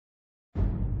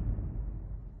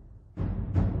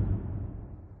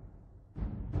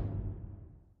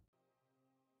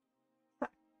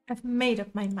I've made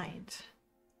up my mind.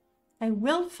 I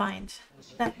will find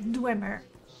that Dwemer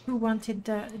who wanted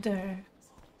the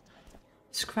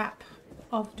scrap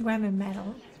of Dwemer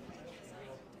metal.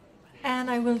 And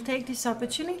I will take this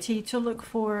opportunity to look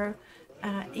for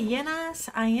Ienas,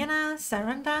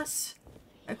 Sarandas.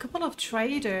 A couple of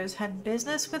traders had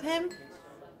business with him.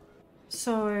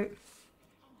 So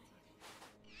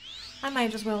I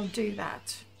might as well do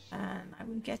that. And I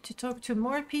will get to talk to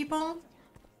more people.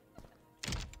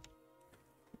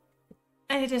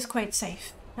 And it is quite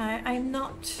safe. I'm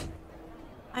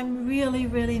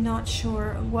really not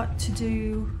sure what to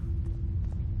do.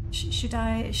 Should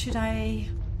I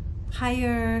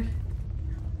hire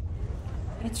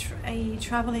a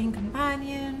traveling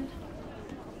companion?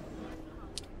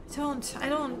 I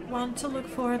don't want to look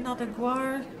for another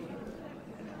guar.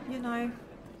 You know.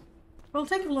 We'll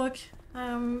take a look.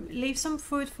 Leave some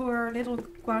food for little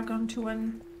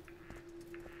Gargantuan.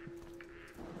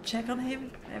 Check on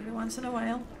him every once in a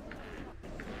while.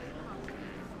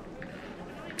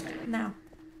 Now,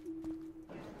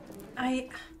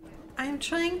 I'm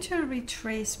trying to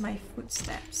retrace my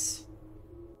footsteps.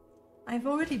 I've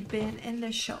already been in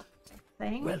the shop, I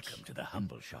think. Welcome to the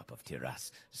humble shop of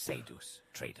Tiras, Sedus,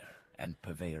 trader and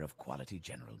purveyor of quality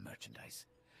general merchandise.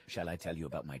 Shall I tell you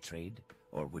about my trade,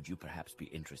 or would you perhaps be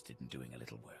interested in doing a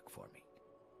little work for me?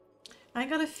 I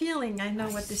got a feeling I know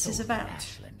what this is about.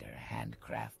 Ashlander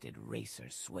handcrafted racer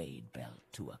suede belt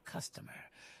to a customer,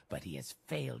 but he has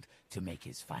failed to make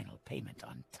his final payment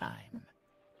on time.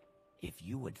 If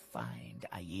you would find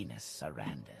Ienas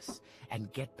Sarandis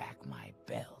and get back my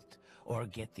belt, or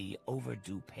get the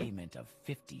overdue payment of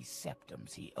 50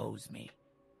 septums he owes me,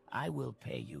 I will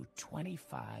pay you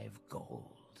 25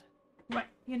 gold. Right,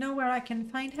 you know where I can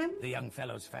find him? The young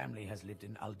fellow's family has lived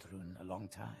in Aldrun a long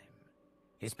time.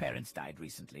 His parents died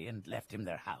recently and left him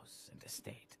their house and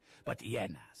estate, but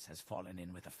Ienas has fallen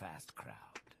in with a fast crowd.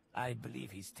 I believe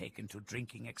he's taken to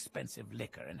drinking expensive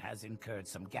liquor and has incurred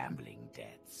some gambling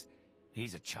debts.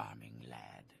 He's a charming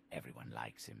lad. Everyone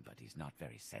likes him, but he's not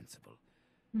very sensible.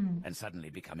 And suddenly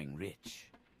becoming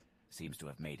rich seems to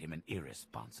have made him an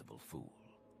irresponsible fool.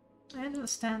 I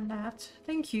understand that.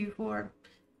 Thank you for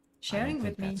sharing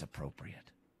with me. That's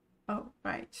appropriate. Oh,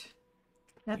 right.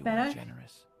 That you better? are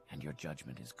generous, and your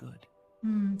judgment is good.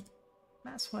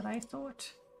 That's what I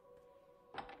thought.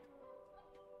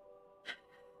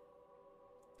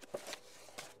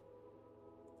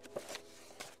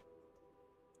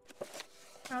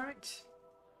 Alright.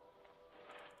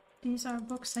 These are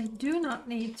books I do not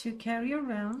need to carry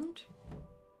around.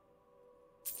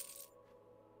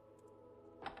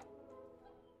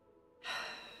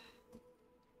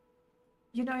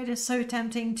 You know, it is so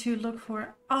tempting to look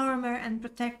for armor and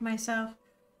protect myself.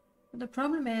 But the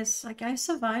problem is, like, I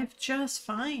survived just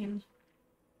fine.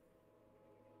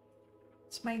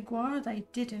 It's my guard I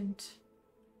didn't.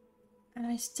 And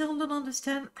I still don't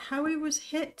understand how he was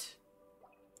hit.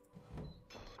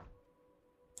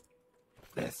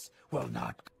 This will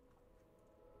not...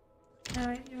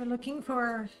 You're looking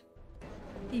for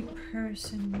a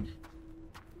person.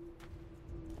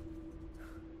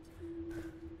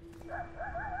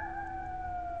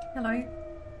 Hello.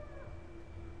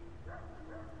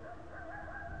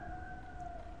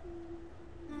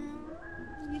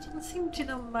 You didn't seem to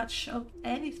know much of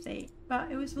anything,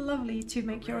 but it was lovely to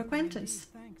make your acquaintance.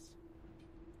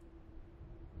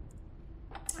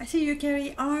 I see you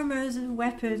carry armors and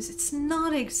weapons. It's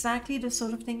not exactly the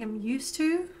sort of thing I'm used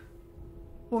to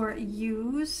or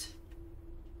use.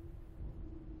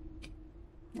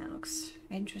 That looks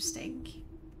interesting.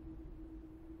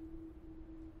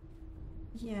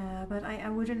 Yeah, but I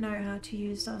wouldn't know how to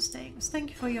use those things. Thank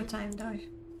you for your time, though.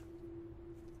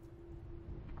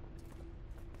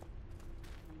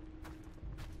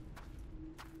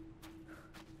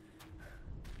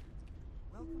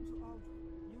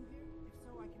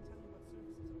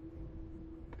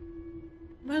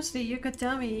 Mostly you could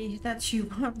tell me that you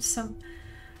want some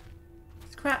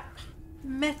scrap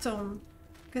metal,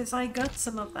 because I got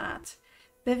some of that.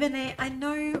 Bivene, I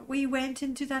know we went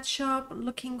into that shop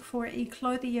looking for a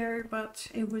clothier, but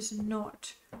it was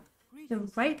not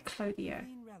the right clothier.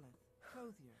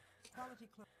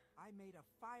 I made a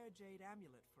fire jade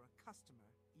amulet for a customer,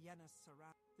 Ienas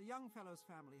Saran. The young fellow's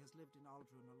family has lived in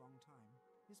Aldrun a long time.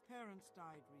 His parents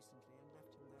died recently and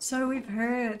left him there. So we've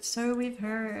heard, so we've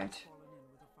heard.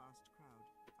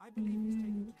 I believe he's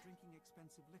taken to drinking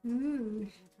expensive liquor and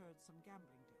incurred some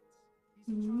gambling debts.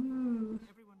 He's a charming.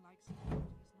 Everyone likes him, but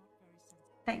he's not very sensible.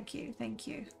 Thank you, thank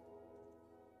you.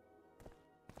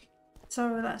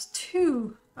 So that's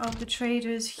two of the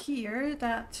traders here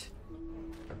that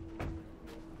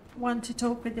want to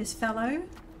talk with this fellow.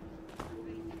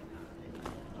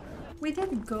 We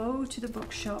did go to the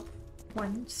bookshop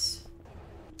once.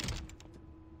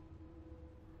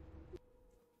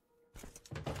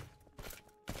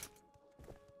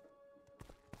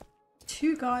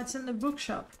 Two guards in the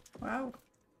bookshop. Wow.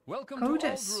 Welcome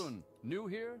Duchess. to Aldrun. New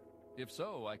here? If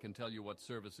so, I can tell you what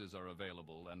services are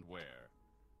available and where.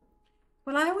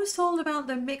 Well, I was told about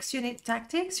the mixed unit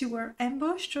tactics. You were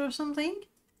ambushed or something.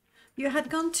 You had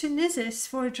gone to Nizis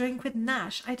for a drink with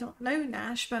Nash. I don't know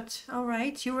Nash, but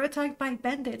alright. You were attacked by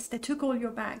bandits. They took all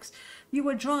your bags. You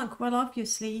were drunk, well,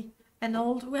 obviously. And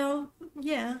old, well,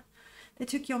 yeah. They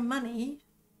took your money.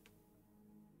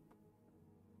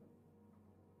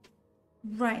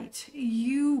 Right.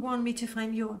 You want me to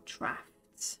find your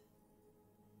drafts.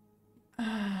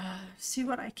 See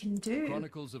what I can do.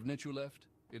 Chronicles of Nichuleft?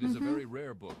 It is a very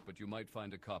rare book, but you might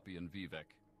find a copy in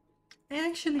Vivek. I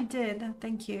actually did,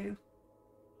 thank you.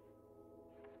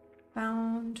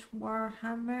 Bound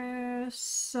Warhammer,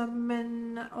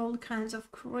 summon all kinds of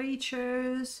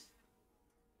creatures.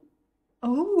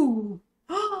 Oh!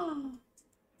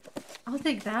 I'll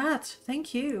take that,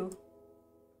 thank you.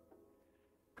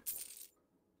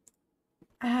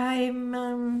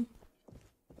 I'm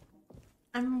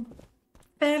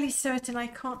fairly certain I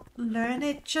can't learn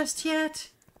it just yet.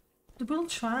 But we'll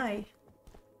try.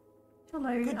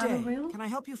 Hello, Good day. Alariel. Can I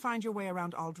help you find your way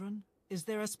around Aldrun? Is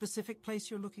there a specific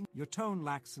place you're looking? Your tone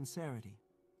lacks sincerity.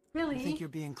 Really? I think you're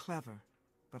being clever,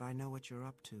 but I know what you're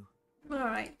up to.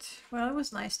 Alright. Well, it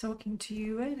was nice talking to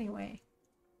you anyway.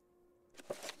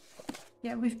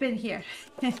 Yeah, we've been here.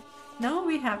 No,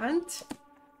 we haven't.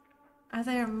 Are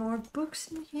there more books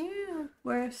in here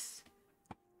worth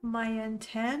my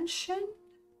attention?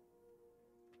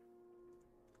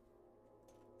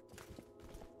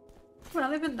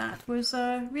 Well, even that was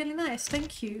really nice,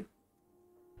 thank you.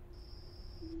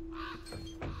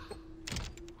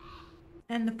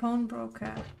 And the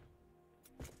pawnbroker.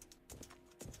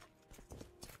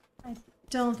 I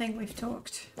don't think we've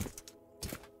talked.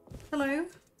 Hello?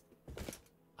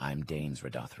 I'm Danes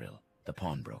Redothril, the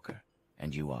pawnbroker.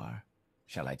 And you are?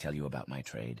 Shall I tell you about my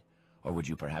trade? Or would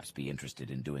you perhaps be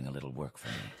interested in doing a little work for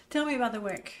me? Tell me about the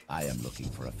work. I am looking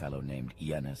for a fellow named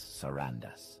Ienis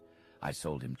Sarandas. I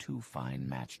sold him 2 fine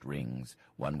matched rings,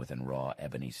 one with a raw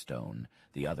ebony stone,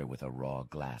 the other with a raw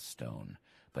glass stone,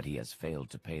 but he has failed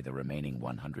to pay the remaining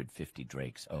 150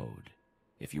 drakes owed.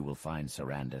 If you will find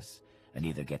Sarandas, and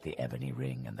either get the ebony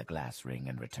ring and the glass ring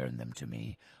and return them to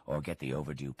me, or get the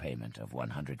overdue payment of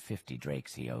 150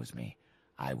 drakes he owes me,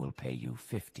 I will pay you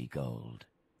 50 gold.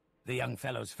 The young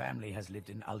fellow's family has lived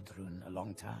in Aldrun a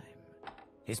long time.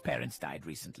 His parents died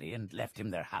recently and left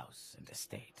him their house and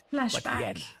estate. Flashback.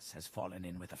 But Ienas has fallen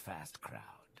in with a fast crowd.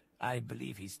 I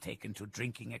believe he's taken to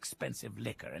drinking expensive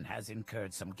liquor and has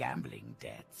incurred some gambling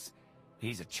debts.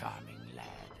 He's a charming lad.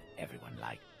 Everyone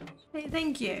likes him. Hey,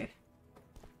 thank you.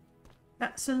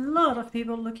 That's a lot of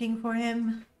people looking for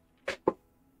him.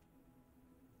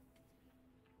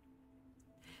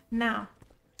 Now,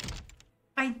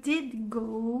 I did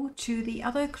go to the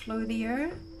other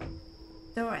clothier,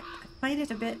 though I find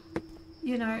it a bit,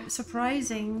 you know,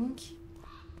 surprising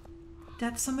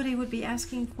that somebody would be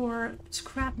asking for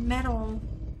scrap metal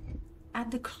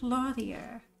at the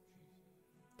clothier.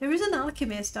 There is an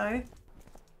alchemist, though.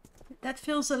 That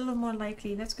feels a little more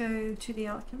likely. Let's go to the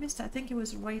alchemist. I think it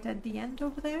was right at the end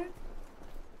over there.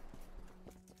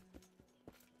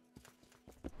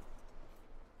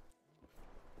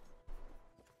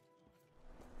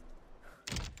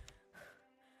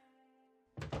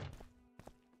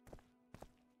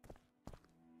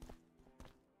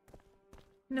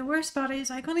 And the worst part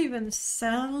is I can't even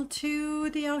sell to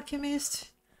the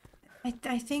alchemist.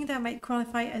 I think that might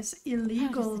qualify as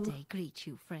illegal. How does the day greet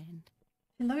you, friend?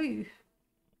 Hello.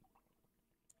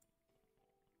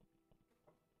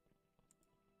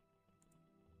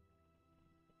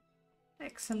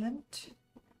 Excellent.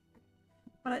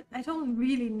 But I don't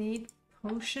really need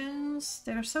potions.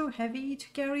 They're so heavy to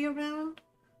carry around.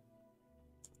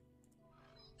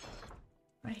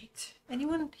 Right.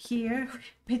 Anyone here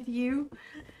with you?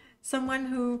 Someone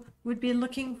who would be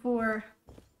looking for...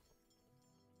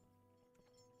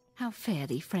 How fare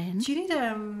thee, friend? Do you need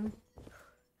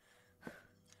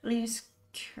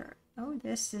oh,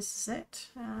 this is it.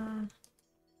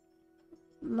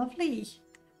 Lovely.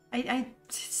 I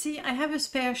see. I have a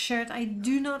spare shirt. I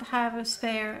do not have a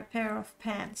spare pair of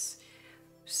pants.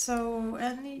 So,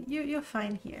 and you're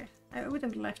fine here. I would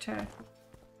have left her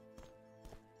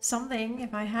something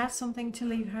if I had something to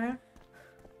leave her.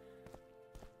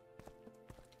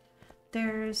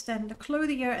 There's then the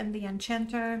clothier and the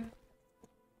enchanter.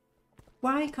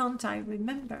 Why can't I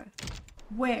remember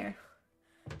where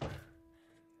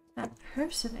that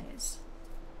person is.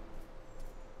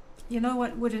 You know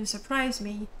what wouldn't surprise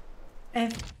me?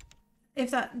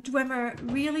 If that Dwemer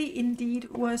really indeed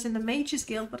was in the Mages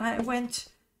Guild, but I went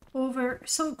over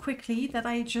so quickly that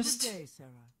I just Good day, Sarah.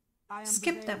 I am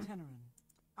skipped Bevel them. Tenerin.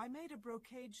 I made a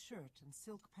brocade shirt and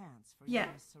silk pants for Yeah.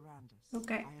 Jonas Sarandis.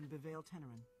 Okay. I am Bevel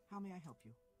Tenerin. How may I help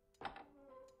you?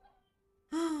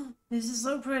 This is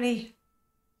so pretty.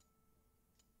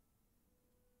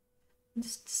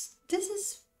 This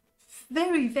is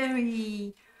very,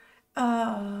 very...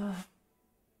 I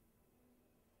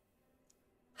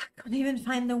can't even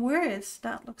find the words.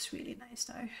 That looks really nice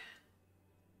though.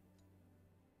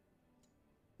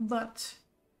 But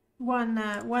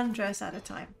one dress at a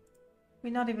time.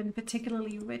 We're not even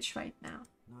particularly rich right now.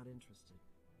 Not interested.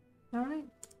 All right.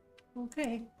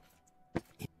 Okay.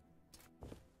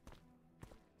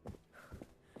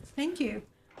 Thank you.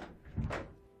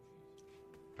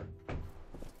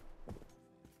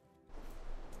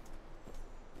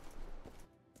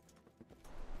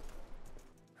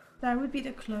 That would be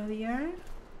the clothier.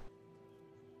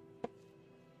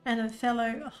 And a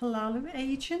fellow Halalu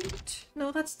agent?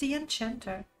 No, that's the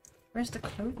enchanter. Where's the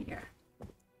clothier?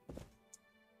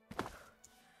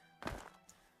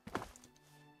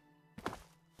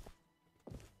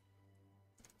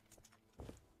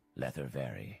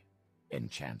 Lethervary,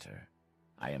 enchanter.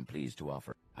 I am pleased to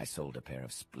offer. I sold a pair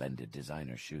of splendid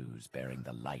designer shoes bearing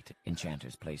the light.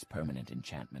 Enchanters place permanent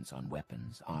enchantments on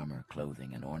weapons, armor,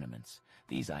 clothing, and ornaments.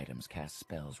 These items cast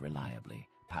spells reliably,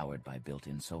 powered by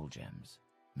built-in soul gems.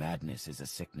 Madness is a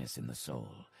sickness in the soul.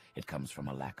 It comes from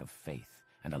a lack of faith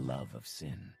and a love of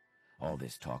sin. All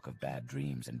this talk of bad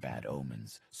dreams and bad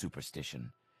omens,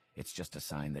 superstition, it's just a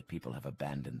sign that people have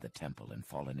abandoned the temple and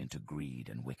fallen into greed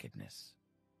and wickedness.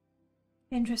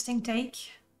 Interesting take.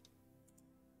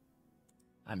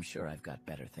 I'm sure I've got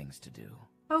better things to do.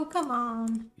 Oh, come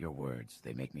on. Your words,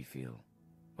 they make me feel,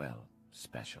 well,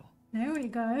 special. There we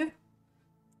go.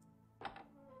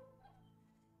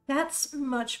 That's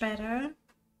much better.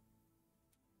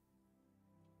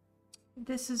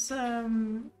 This is,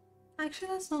 actually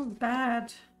that's not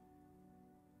bad.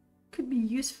 Could be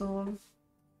useful.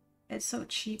 It's so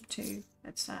cheap too.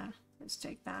 Let's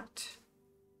take that.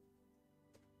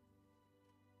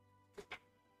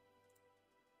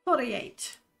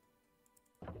 48.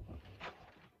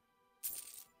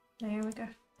 There we go.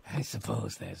 I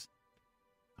suppose there's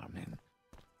harm in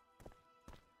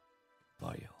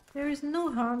loyal. There is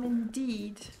no harm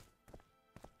indeed.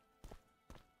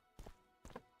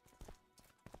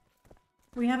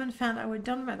 We haven't found our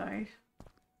Dunmer though.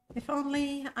 If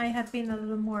only I had been a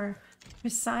little more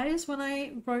precise when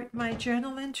I wrote my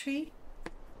journal entry.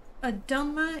 A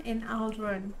Dunmer in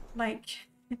Aldrun. Like,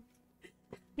 how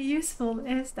useful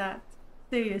is that?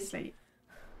 Seriously.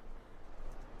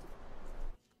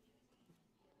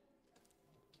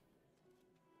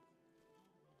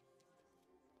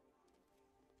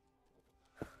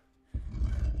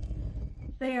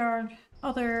 There are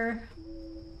other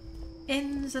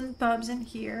inns and pubs in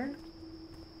here,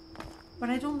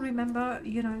 but I don't remember,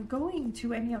 you know, going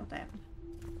to any of them.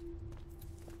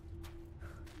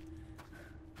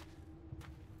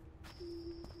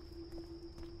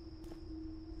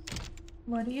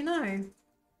 What do you know?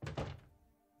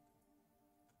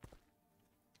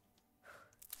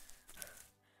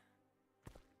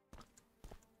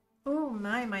 Oh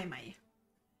my.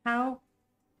 How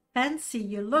fancy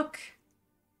you look.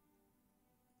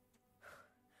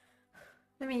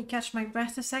 Let me catch my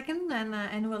breath a second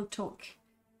and we'll talk.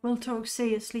 We'll talk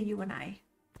seriously, you and I.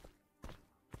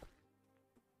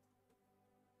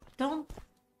 Don't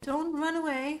run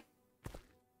away.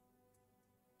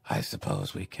 I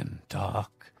suppose we can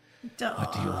talk. Duh.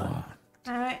 What do you want?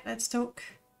 Alright, let's talk.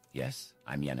 Yes,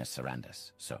 I'm Jonas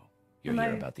Sarandis. So, you're Hello.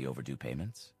 here about the overdue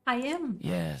payments? I am.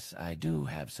 Yes, I do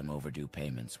have some overdue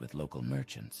payments with local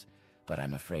merchants, but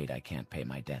I'm afraid I can't pay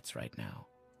my debts right now.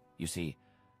 You see,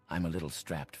 I'm a little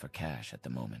strapped for cash at the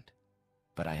moment,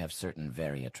 but I have certain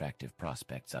very attractive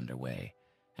prospects underway,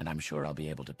 and I'm sure I'll be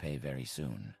able to pay very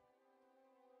soon.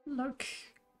 Look,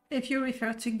 if you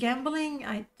refer to gambling,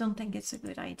 I don't think it's a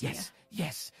good idea.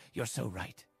 Yes, you're so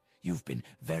right. You've been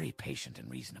very patient and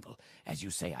reasonable. As you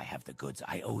say, I have the goods,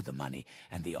 I owe the money,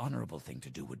 and the honorable thing to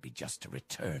do would be just to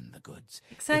return the goods.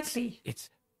 Exactly. It's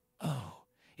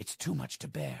too much to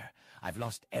bear. I've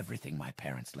lost everything my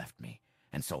parents left me,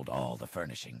 and sold all the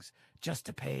furnishings, just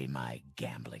to pay my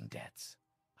gambling debts.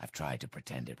 I've tried to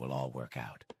pretend it will all work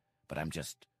out, but I'm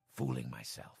just fooling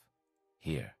myself.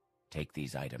 Here, take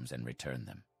these items and return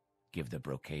them. Give the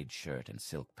brocade shirt and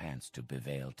silk pants to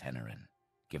Bevel Tenerin.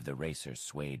 Give the racer's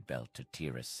suede belt to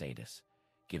Tiras Sadis.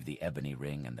 Give the ebony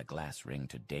ring and the glass ring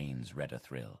to Dane's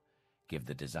Redathrill. Give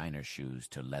the designer shoes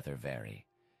to Leather Vary.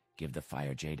 Give the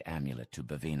fire jade amulet to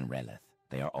Bavine Releth.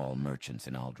 They are all merchants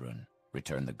in Aldrun.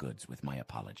 Return the goods with my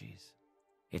apologies.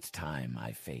 It's time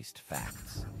I faced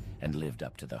facts and lived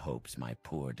up to the hopes my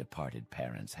poor departed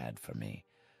parents had for me.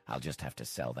 I'll just have to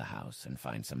sell the house and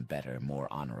find some better, more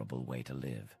honorable way to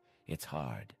live. It's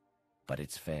hard, but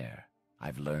it's fair.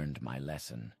 I've learned my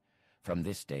lesson. From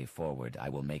this day forward, I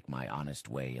will make my honest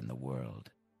way in the world.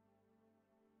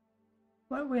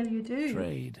 What will you do?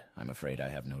 Trade. I'm afraid I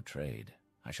have no trade.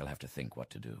 I shall have to think what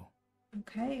to do.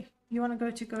 Okay. You want to go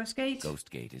to Ghostgate?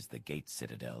 Ghostgate is the gate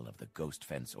citadel of the Ghost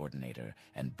Fence Ordinator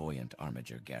and Buoyant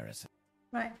Armiger Garrison.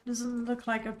 Right. Doesn't look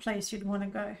like a place you'd want to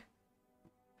go.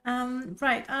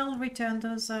 Right. I'll return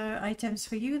those items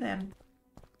for you then.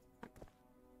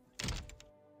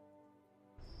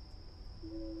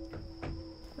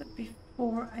 But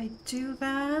before I do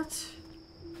that,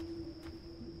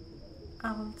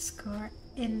 I'll score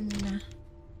in.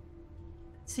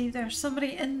 See if there's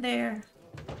somebody in there.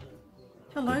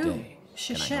 Hello, Good day.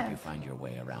 Can I help you Shishef. find your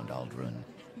way around Aldrun?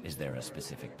 Is there a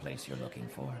specific place you're looking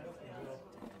for?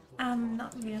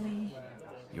 Not really.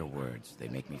 Your words, they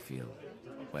make me feel,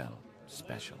 well,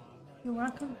 special. You're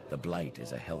welcome. The Blight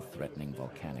is a health-threatening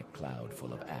volcanic cloud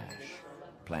full of ash.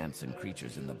 Plants and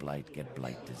creatures in the Blight get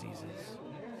blight diseases.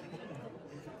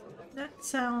 That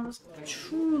sounds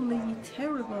truly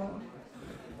terrible.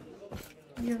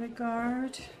 You're a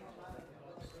guard.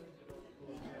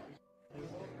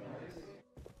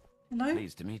 Hello?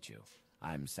 Pleased to meet you.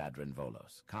 I'm Sadrin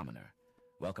Volos, commoner.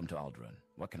 Welcome to Aldrun.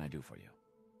 What can I do for you?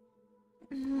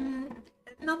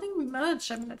 Nothing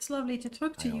much. I mean, it's lovely to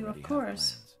talk to I you, already of have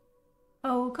course. plans.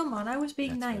 Oh, come on. I was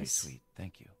being That's very nice. sweet.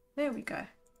 Thank you. There we go.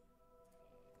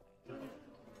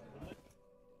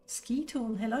 Ski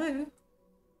tool, hello.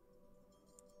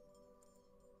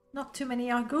 Not too many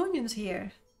Argonians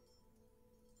here.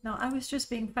 No, I was just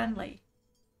being friendly.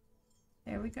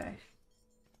 There we go.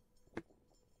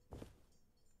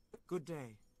 Good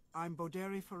day. I'm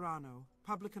Boderi Ferrano,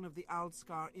 publican of the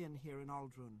Aldscar Inn here in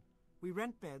Aldrun. We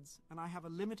rent beds, and I have a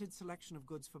limited selection of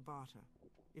goods for barter.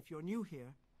 If you're new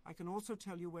here, I can also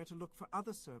tell you where to look for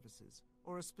other services,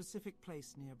 or a specific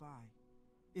place nearby.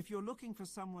 If you're looking for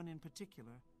someone in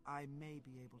particular, I may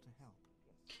be able to help.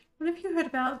 What have you heard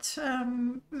about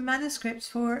manuscripts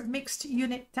for mixed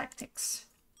unit tactics?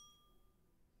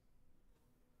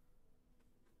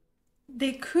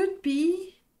 They could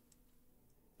be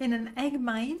in an egg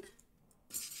mine.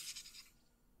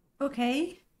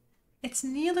 Okay. It's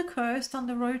near the coast on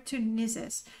the road to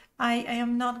Nizis. I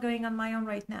am not going on my own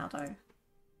right now, though.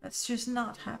 That's just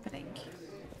not happening.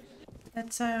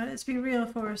 Let's be real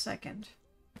for a second.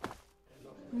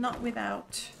 Not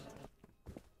without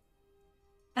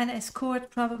an escort,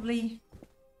 probably.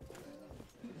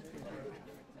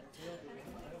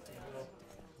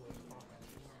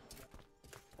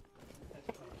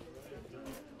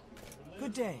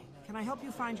 Good day. Can I help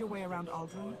you find your way around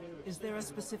Aldrun? Is there a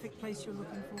specific place you're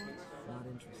looking for? Not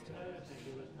interested.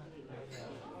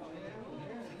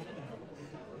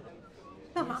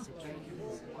 Come on.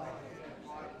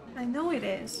 I know it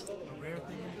is. A rare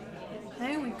thing.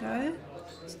 There we go.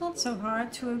 It's not so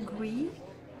hard to agree.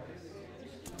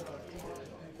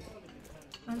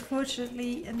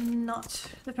 Unfortunately, not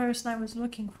the person I was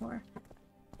looking for.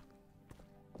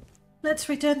 Let's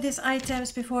return these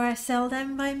items before I sell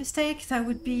them by mistake. That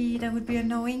would be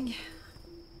annoying.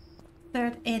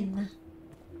 Third inn.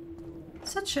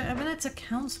 I mean, it's a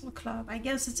council club. I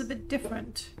guess it's a bit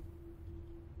different.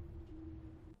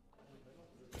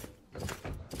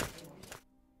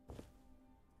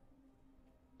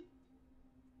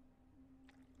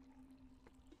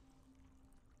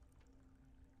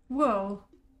 Whoa.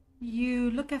 You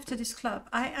look after this club.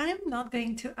 I am not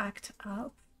going to act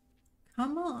up.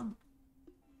 Come on.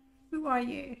 Who are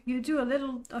you? You do a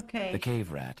little... Okay. The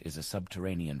cave rat is a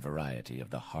subterranean variety of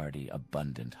the hardy,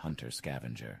 abundant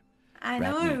hunter-scavenger. I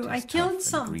Rat know. meat I is killed tough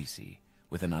some. and greasy,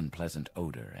 with an unpleasant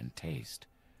odor and taste.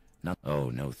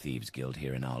 No thieves' guild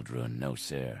here in Aldrun, no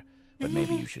sir. But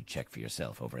maybe you should check for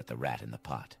yourself over at the Rat in the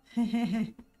Pot.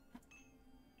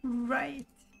 Right.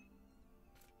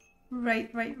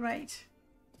 Right.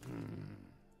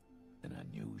 An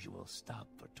unusual stop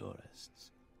for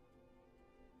tourists.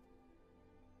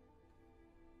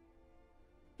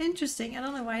 Interesting. I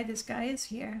don't know why this guy is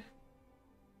here.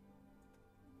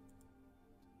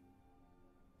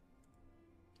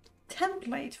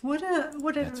 Template. What a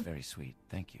That's very sweet,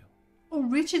 thank you.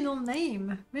 original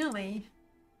name, really.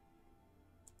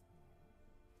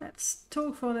 Let's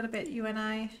talk for a little bit, you and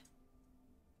I.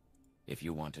 If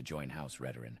you want to join House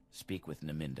Redoran, speak with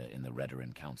Naminda in the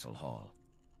Redoran Council Hall.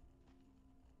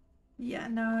 Yeah,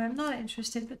 no, I'm not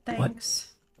interested, but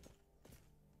thanks.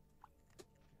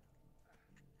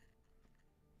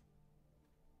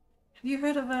 Have you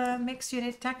heard of mixed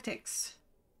unit tactics?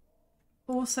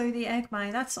 Also the egg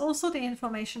mine. That's also the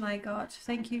information I got.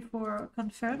 Thank you for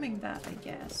confirming that, I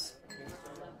guess.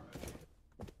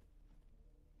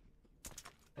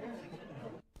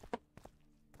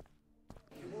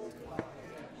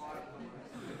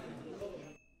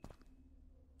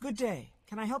 Good day.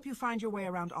 Can I help you find your way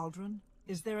around Aldrun?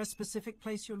 Is there a specific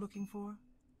place you're looking for?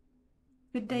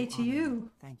 Good day to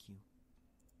you. Thank you.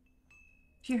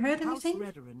 Have you heard anything?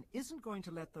 House Redoran isn't going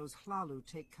to let those Hlalu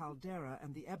take Caldera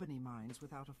and the Ebony Mines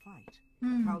without a fight.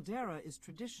 Caldera is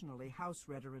traditionally House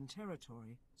Redoran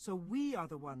territory, so we are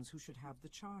the ones who should have the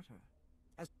charter.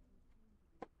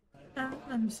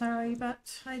 I'm sorry,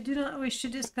 but I do not wish to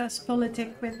discuss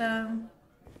politics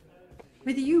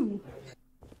with you.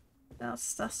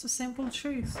 That's the simple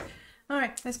truth. All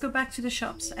right, let's go back to the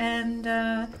shops, and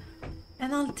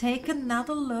I'll take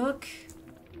another look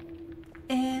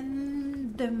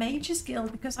in the Mages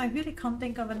Guild because I really can't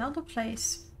think of another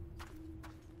place.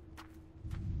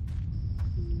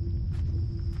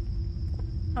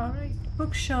 All right,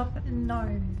 bookshop,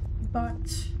 no,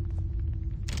 but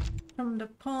from the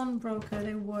pawnbroker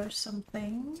there was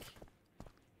something.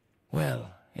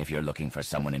 Well, if you're looking for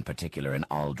someone in particular in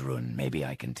Aldrun, maybe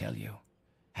I can tell you.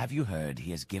 Have you heard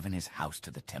he has given his house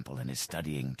to the temple and is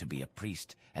studying to be a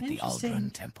priest at the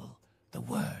Aldrun temple? The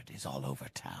word is all over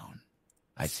town.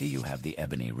 I see you have the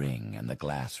ebony ring and the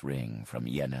glass ring from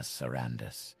Yenas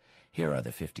Sarandus. Here are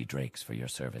the 50 drakes for your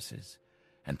services.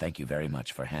 And thank you very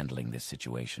much for handling this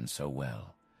situation so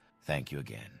well. Thank you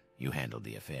again. You handled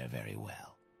the affair very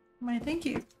well. Why, thank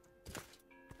you.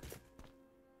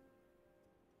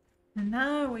 And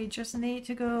now we just need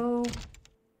to go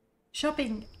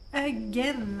shopping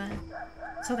again.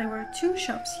 So there were 2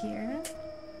 shops here.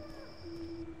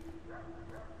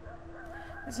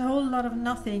 There's a whole lot of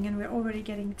nothing and we're already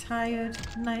getting tired.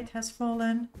 Night has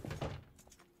fallen.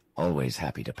 Always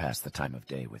happy to pass the time of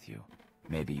day with you.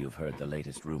 Maybe you've heard the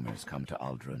latest rumors come to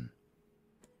Aldrun.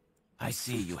 I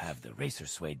see you have the racer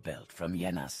suede belt from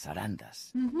Yenas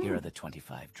Sarandas. Here are the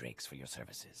 25 drakes for your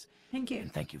services. Thank you.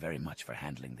 And thank you very much for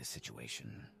handling this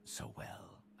situation so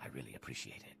well. I really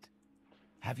appreciate it.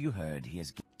 Have you heard he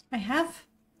has... I have.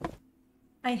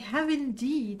 I have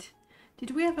indeed.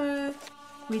 Did we ever...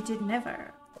 We did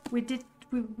never. We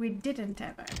didn't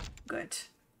ever. Good.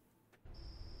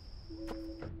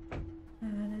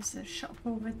 There's a shop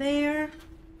over there.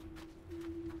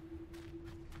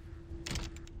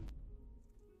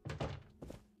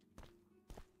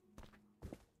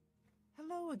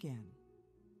 Hello again.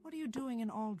 What are you doing in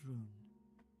Aldrun?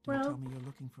 Don't Well, tell me you're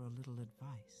looking for a little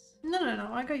advice. No.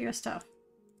 I got your stuff.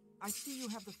 I see you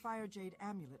have the Fire Jade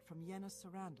amulet from Yenas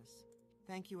Sarandus.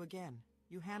 Thank you again.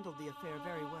 You handled the affair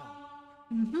very well.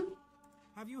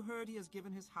 Have you heard he has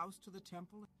given his house to the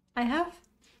temple? I have.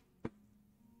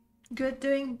 Good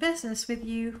doing business with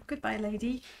you. Goodbye,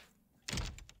 lady.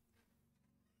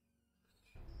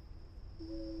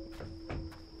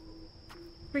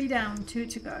 3 down, 2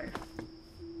 to go.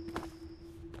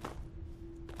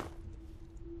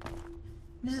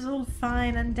 This is all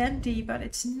fine and dandy, but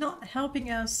it's not helping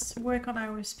us work on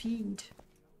our speed.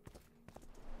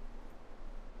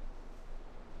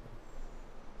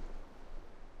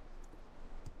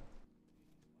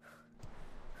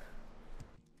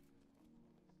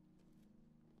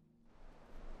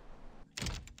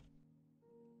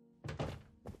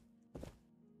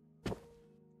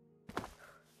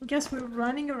 I guess we're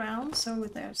running around, so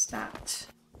there's that.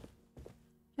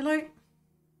 Hello.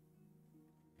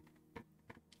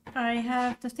 I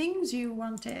have the things you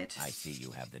wanted. I see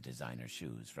you have the designer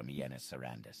shoes from Yenas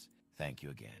Sarandus. Thank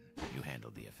you again. You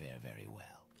handled the affair very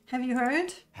well. Have you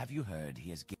heard? Have you heard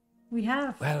he has... We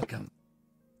have. Welcome.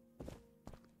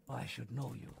 I should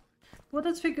know you. Well,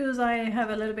 that's because I have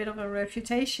a little bit of a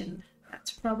reputation.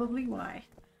 That's probably why.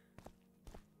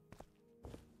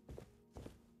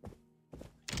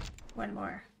 One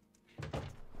more.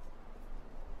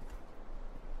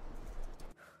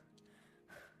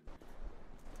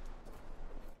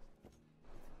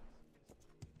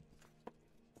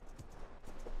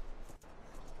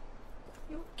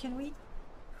 Can we?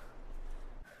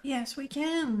 Yes, we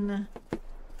can.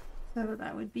 So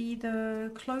that would be the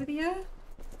clothier.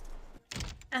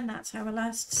 And that's our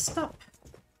last stop.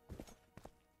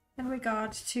 In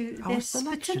regard to Our this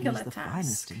selection particular is the task.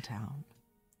 finest in town.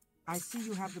 I see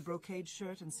you have the brocade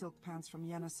shirt and silk pants from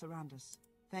Yenas Sarandus.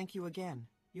 Thank you again.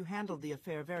 You handled the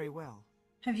affair very well.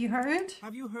 Have you heard?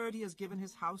 Have you heard he has given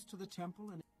his house to the temple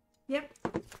and... Yep.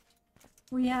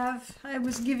 We have. I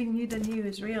was giving you the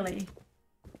news, really.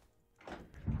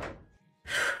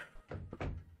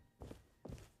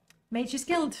 Mage's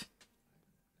Guild.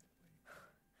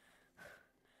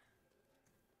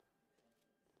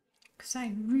 Because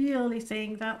I really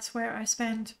think that's where I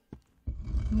spend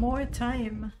more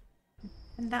time.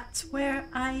 And that's where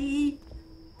I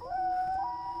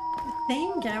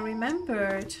think I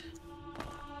remembered.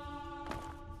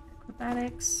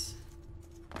 Acrobatics.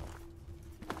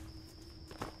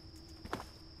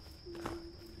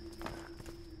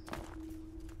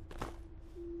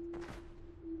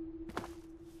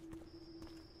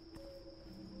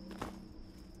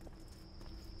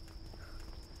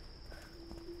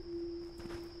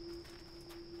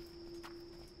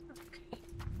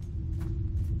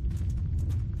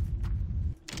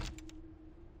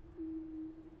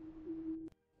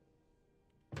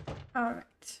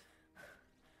 Alright.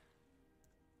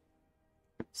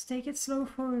 Let's take it slow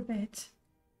for a bit.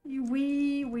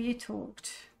 We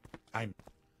talked.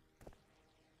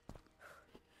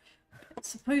 It's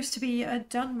supposed to be a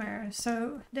Dunmer,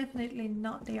 so definitely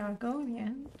not the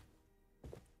Argonian.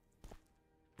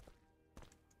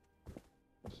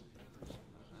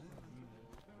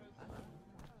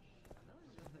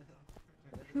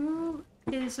 Who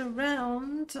is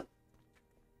around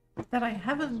that I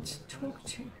haven't talked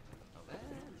to?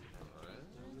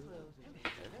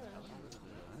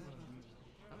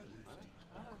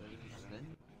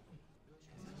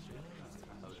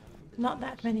 Not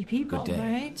that many people, Good day.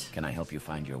 right? Can I help you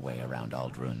find your way around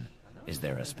Aldrun? Is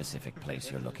there a specific place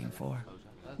you're looking for?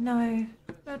 No,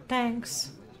 but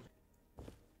thanks.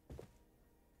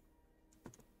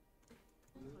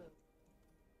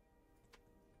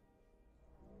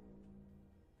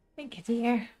 Thank you,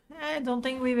 dear. I don't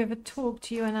think we've ever talked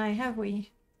to you and I, have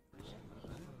we?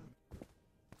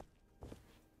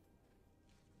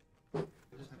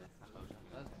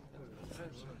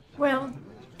 Well,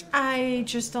 I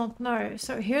just don't know.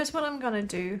 So here's what I'm gonna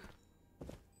do.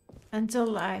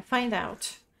 Until I find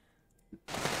out.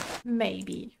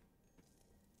 Maybe.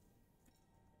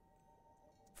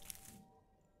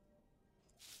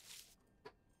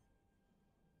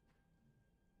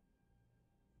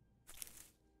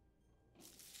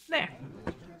 There.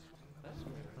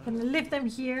 Gonna leave them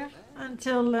here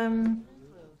until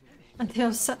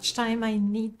such time I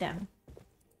need them.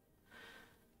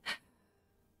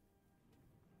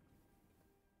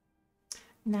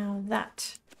 Now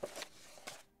that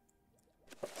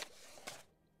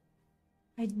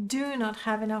I do not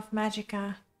have enough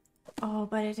magicka. Oh,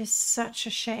 but it is such a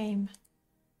shame.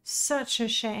 Such a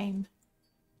shame.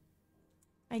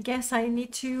 I guess I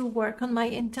need to work on my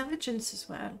intelligence as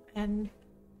well and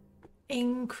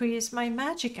increase my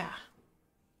magicka.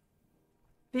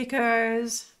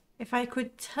 Because if I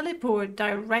could teleport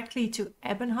directly to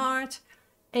Ebonheart,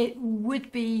 it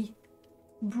would be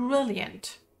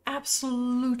brilliant.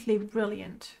 Absolutely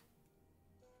brilliant.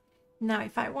 Now,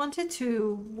 if I wanted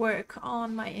to work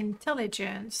on my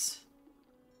intelligence,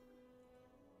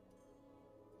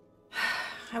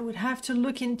 I would have to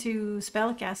look into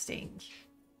spellcasting.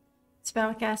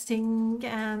 Spellcasting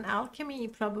and alchemy,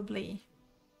 probably.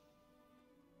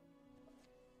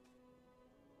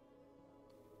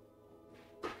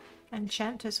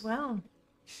 Enchant as well.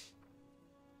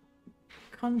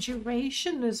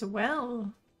 Conjuration as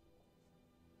well.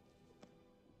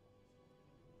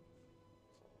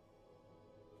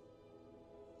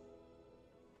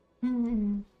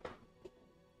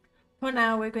 For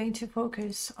now, we're going to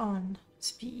focus on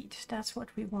speed. That's what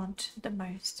we want the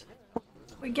most.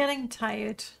 We're getting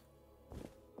tired.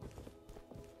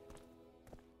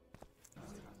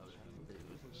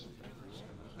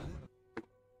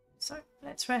 So,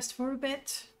 let's rest for a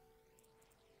bit.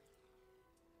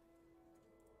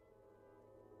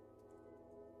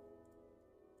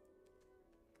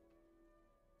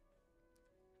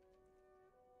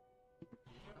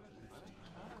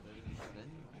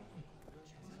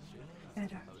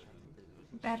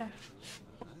 Better.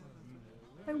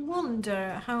 I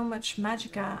wonder how much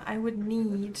magicka I would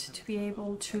need to be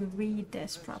able to read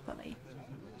this properly.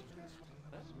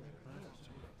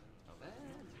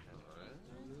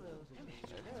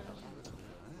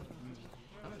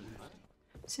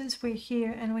 Since we're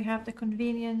here and we have the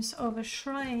convenience of a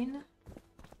shrine,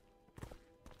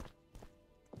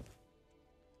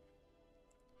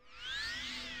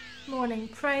 morning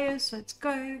prayers, let's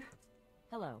go.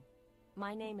 Hello.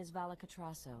 My name is Vala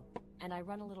Catrasso, and I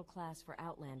run a little class for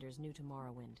Outlanders new to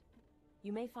Morrowind.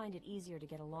 You may find it easier to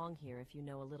get along here if you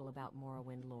know a little about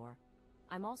Morrowind lore.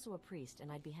 I'm also a priest, and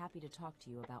I'd be happy to talk to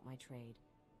you about my trade.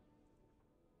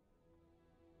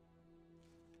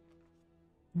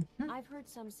 I've heard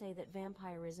some say that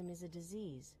vampirism is a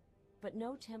disease, but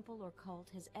no temple or cult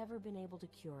has ever been able to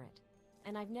cure it.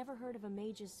 And I've never heard of a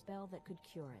mage's spell that could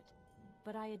cure it.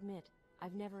 But I admit,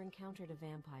 I've never encountered a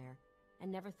vampire,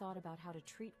 and never thought about how to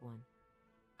treat one.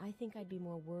 I think I'd be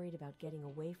more worried about getting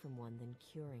away from one than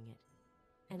curing it.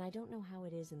 And I don't know how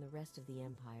it is in the rest of the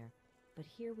Empire, but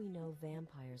here we know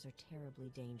vampires are terribly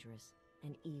dangerous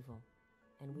and evil,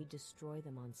 and we'd destroy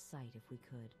them on sight if we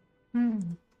could.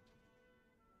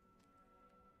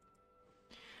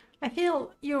 I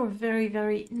feel you're very,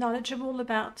 very knowledgeable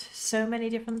about so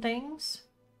many different things.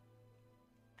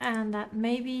 And that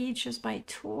maybe just by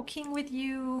talking with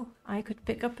you, I could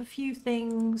pick up a few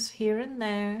things here and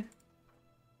there.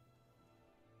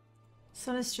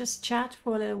 So let's just chat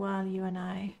for a little while, you and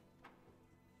I.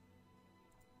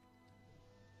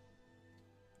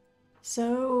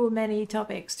 So many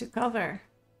topics to cover.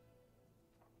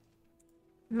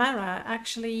 Mara,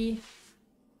 actually,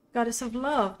 goddess of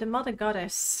love, the mother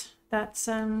goddess. That's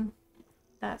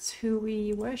who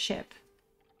we worship.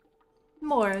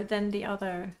 More than the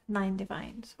other 9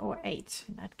 divines, or 8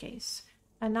 in that case.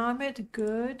 An armored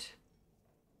good.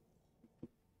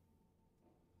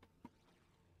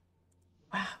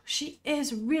 Wow, she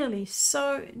is really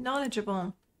so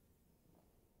knowledgeable.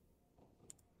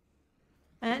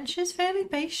 And she's fairly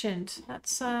patient.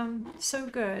 That's so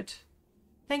good.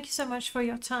 Thank you so much for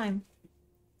your time.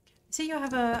 See, you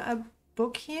have a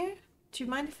book here. Do you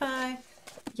mind if I...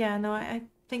 Yeah, no, I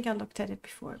think I looked at it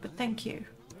before, but thank you.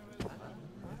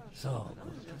 So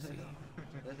good to see you.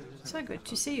 So good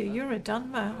to see you. You're a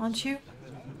Dunmer, aren't you?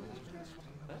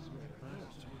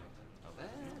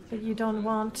 But you don't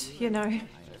want, you know...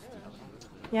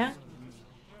 Yeah?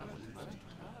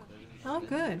 Oh,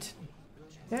 good.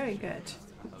 Very good.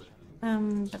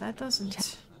 But that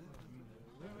doesn't...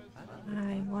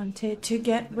 I wanted to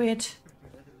get rid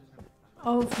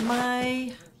of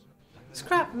my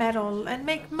scrap metal and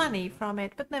make money from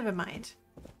it, but never mind.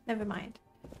 Never mind.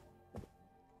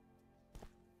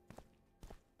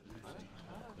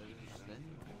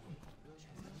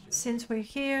 Since we're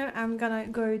here, I'm gonna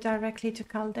go directly to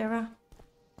Caldera,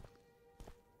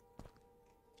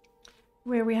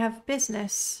 where we have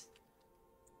business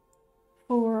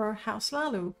for House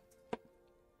Lalu.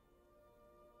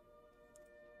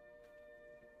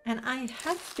 And I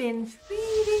have been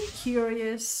really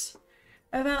curious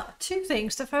about 2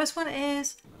 things. The first one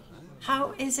is,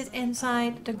 how is it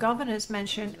inside the governor's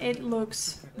mansion? It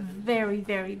looks very,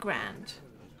 very grand.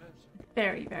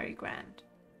 Very, very grand.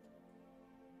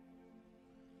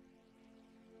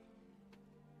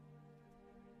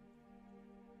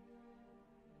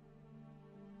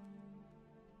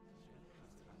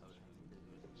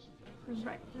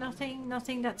 Right,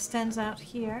 nothing that stands out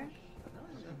here.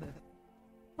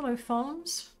 Hello,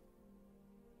 Folms.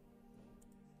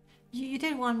 You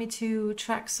did want me to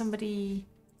track somebody.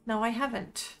 No, I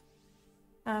haven't.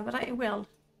 But I will.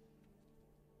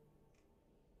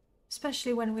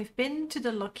 Especially when we've been to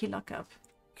the Lucky Lockup.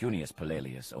 Cunius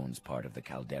Palelius owns part of the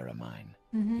Caldera mine.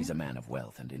 He's a man of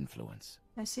wealth and influence.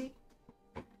 I see.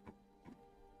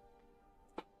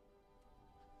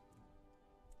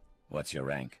 What's your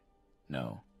rank?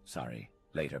 No, sorry.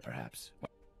 Later, perhaps.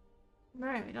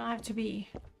 Right, we don't have to be...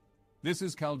 This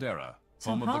is Caldera, So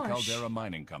home of the harsh. Caldera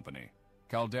Mining Company.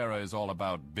 Caldera is all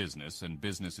about business, and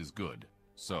business is good.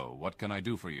 So, what can I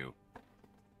do for you?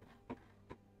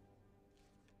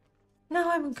 No,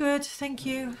 I'm good, thank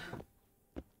you.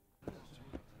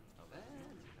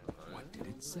 What did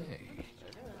it say?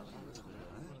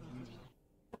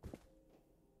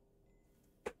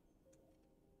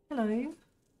 Hello.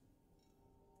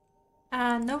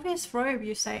 Novice robe,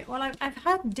 you say? Well, I've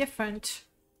had different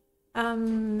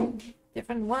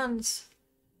ones.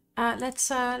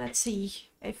 Let's see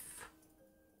if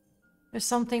there's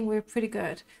something we're pretty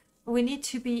good. We need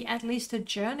to be at least a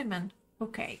journeyman.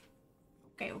 Okay.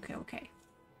 Okay.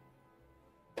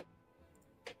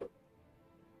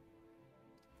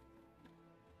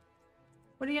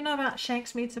 What do you know about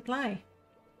Shank's Meat Supply?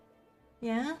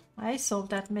 Yeah, I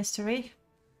solved that mystery.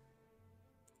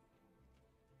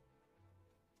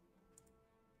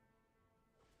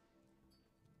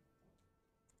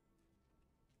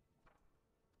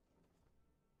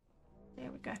 There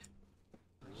we go.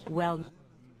 Well,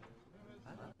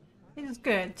 It is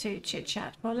good to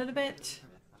chit-chat for a little bit.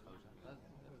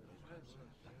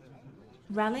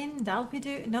 Rallin,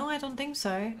 Dalpidu? No, I don't think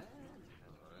so.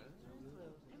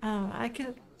 Oh, I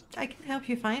can help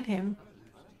you find him.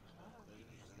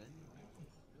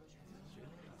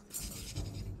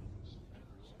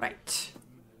 Right.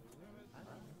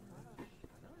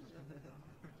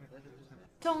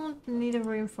 Don't need a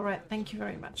room for it. Thank you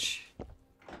very much.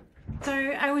 So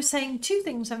I was saying two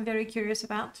things I'm very curious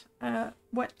about.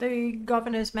 What the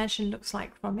governor's mansion looks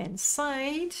like from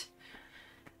inside.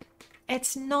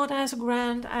 It's not as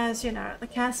grand as, you know, the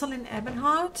castle in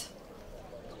Ebonheart,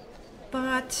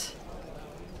 but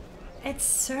it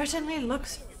certainly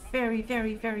looks very,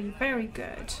 very, very, very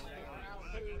good.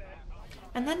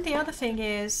 And then the other thing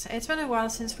is, it's been a while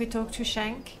since we talked to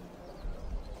Shank.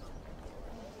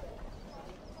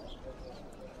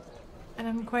 And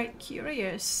I'm quite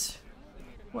curious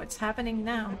what's happening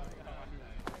now.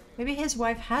 Maybe his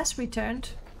wife has returned.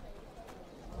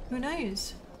 Who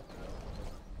knows?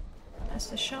 That's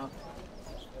the shop.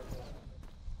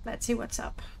 Let's see what's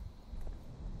up.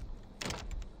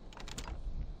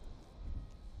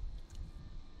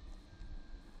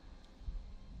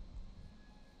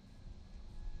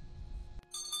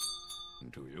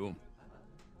 To you.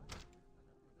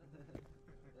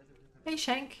 Hey,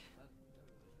 Shank.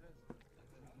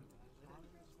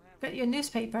 Got your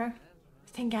newspaper. I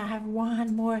think I have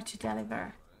one more to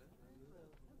deliver.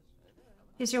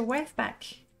 Is your wife back?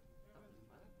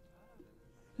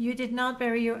 You did not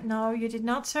bury your... No, you did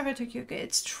not serve her to Kyuga.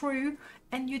 It's true.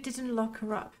 And you didn't lock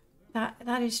her up.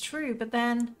 That is true. But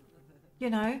then, you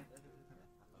know,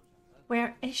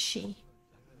 where is she?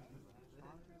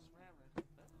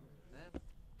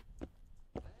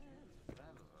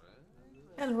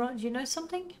 Elrond, you know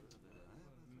something?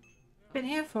 Been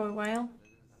here for a while.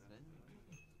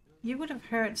 You would have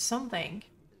heard something.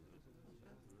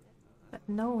 But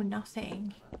no,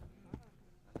 nothing.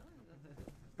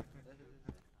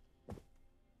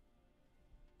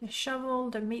 The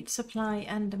shovel, the meat supply,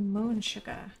 and the moon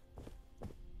sugar.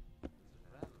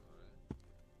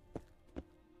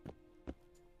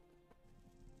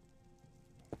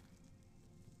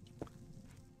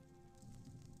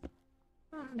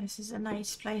 This is a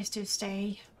nice place to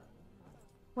stay.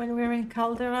 When we're in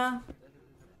Caldera.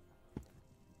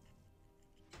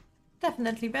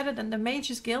 Definitely better than the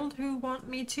Mages Guild, who want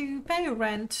me to pay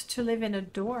rent to live in a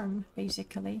dorm,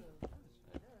 basically.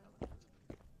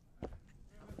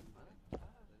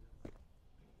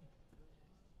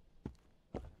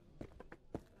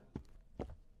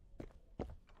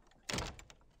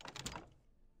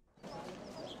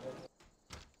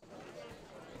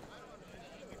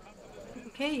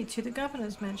 Okay, to the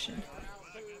governor's mansion.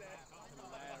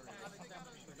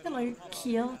 Hello,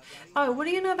 Keel. Oh, what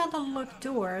do you know about the locked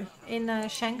door in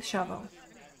Shank's shovel?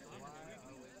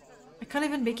 I can't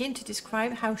even begin to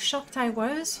describe how shocked I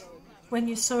was when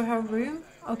you saw her room.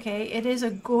 Okay, it is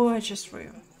a gorgeous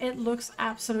room. It looks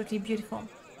absolutely beautiful.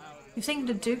 You think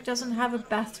the Duke doesn't have a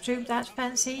bathroom that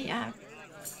fancy?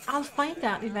 I'll find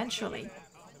out eventually.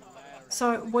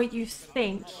 So, what you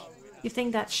think? You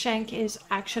think that Shank is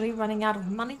actually running out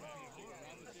of money?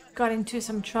 Got into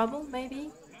some trouble, maybe?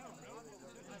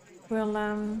 We'll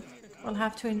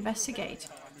have to investigate.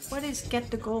 What is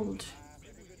get the gold?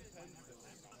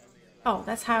 Oh,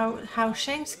 that's how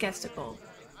Shanks gets the gold.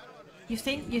 You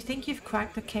think you've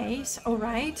cracked the case? All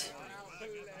right.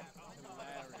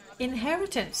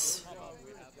 Inheritance.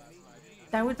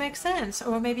 That would make sense.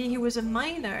 Or maybe he was a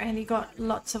miner and he got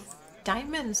lots of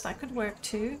diamonds. That could work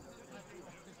too.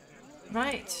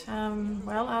 Right.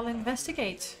 Well, I'll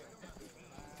investigate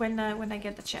when I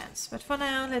get the chance. But for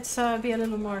now, let's be a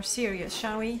little more serious,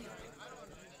 shall we?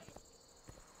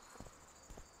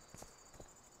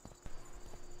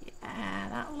 Yeah,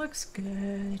 that looks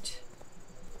good.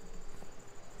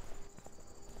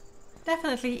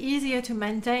 Definitely easier to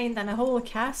maintain than a whole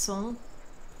castle.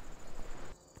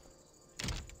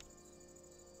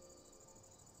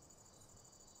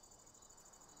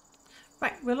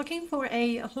 Right, we're looking for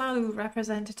a Hlalu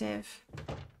representative.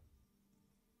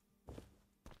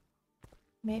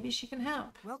 Maybe she can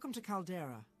help. Welcome to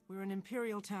Caldera. We're an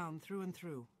imperial town through and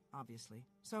through, obviously.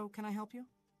 So, can I help you?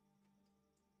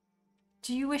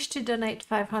 Do you wish to donate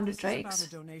 500 drakes? This is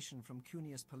about a donation from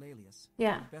Cunius Palelius.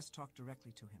 Yeah. You'd best talk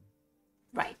directly to him.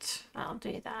 Right, I'll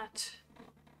do that.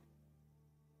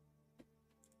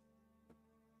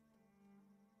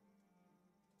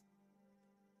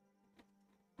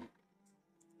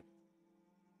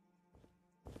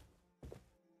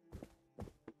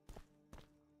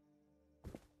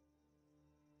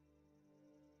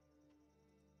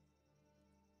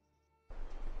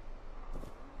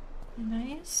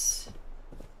 Nice.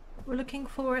 We're looking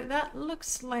for, that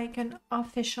looks like an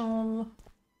official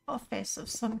office of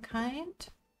some kind.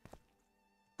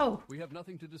 Oh. We have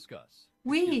nothing to discuss.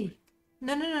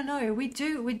 No. We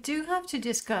do have to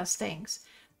discuss things.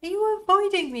 Are you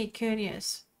avoiding me,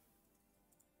 Cunius?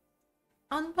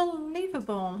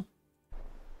 Unbelievable.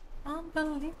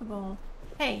 Unbelievable.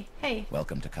 Hey.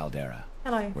 Welcome to Caldera.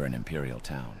 Hello. We're an imperial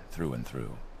town, through and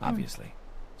through. obviously.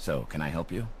 So, can I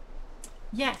help you?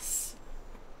 Yes.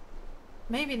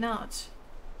 Maybe not.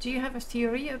 Do you have a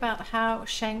theory about how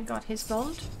Shank got his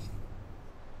gold?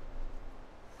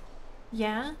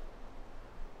 Yeah?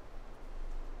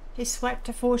 He swiped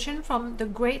a fortune from the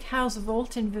Great House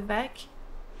Vault in Vivek.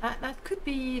 That could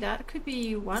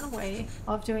be one way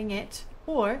of doing it.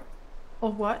 Or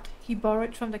what? He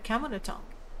borrowed from the Camelotong.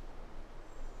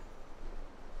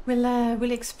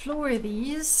 We'll explore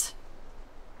these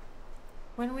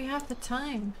when we have the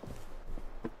time.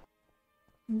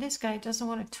 And this guy doesn't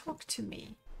want to talk to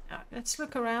me. Let's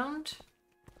look around.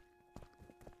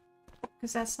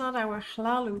 Because that's not our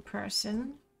Hlalu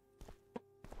person.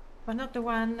 But not the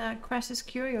one Crassus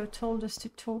Curio told us to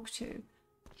talk to.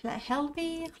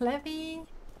 Helvi?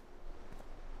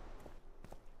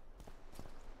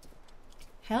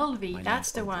 Helvi,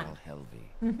 that's the one.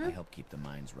 Helvi. I help keep the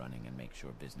mines running and make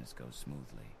sure business goes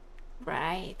smoothly.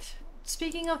 Right.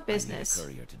 Speaking of business. I need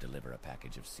a courier to deliver a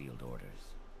package of sealed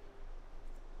orders.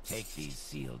 Take these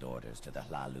sealed orders to the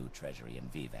Hlalu treasury in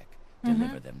Vivek.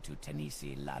 Deliver them to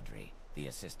Tanisi Ladri, the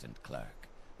assistant clerk.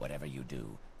 Whatever you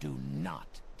do, do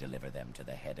not deliver them to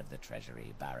the head of the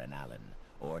treasury, Baron Allen,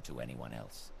 or to anyone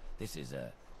else. This is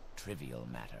a trivial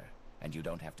matter, and you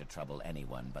don't have to trouble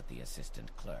anyone but the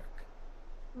assistant clerk.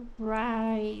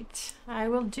 Right. I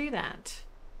will do that.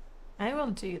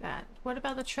 What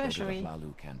about the treasury? Go to the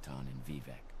Hlalu Canton in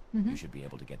Vivek. You should be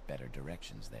able to get better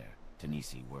directions there.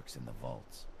 Tanisi works in the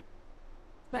vaults.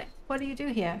 Right. What do you do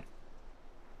here?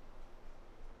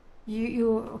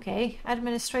 Okay.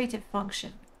 Administrative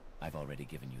function. I've already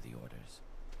given you the orders.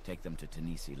 Take them to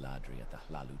Tanisi Ladri at the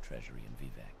Hlalu treasury in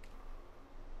Vivek.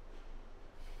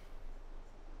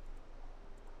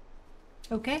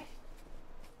 Okay.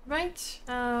 Right.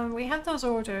 We have those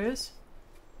orders.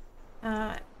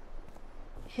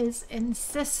 His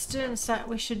insistence that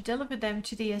we should deliver them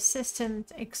to the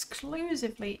assistant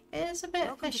exclusively is a bit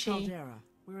Welcome fishy. to Caldera.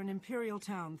 We're an imperial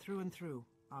town through and through,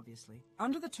 obviously.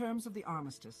 Under the terms of the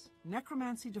armistice,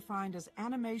 necromancy defined as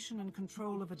animation and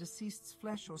control of a deceased's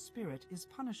flesh or spirit is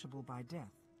punishable by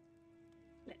death.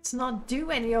 Let's not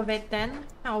do any of it then.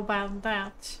 How about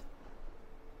that?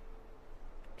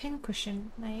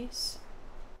 Pincushion, nice.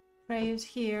 Prayers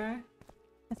here.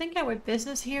 I think our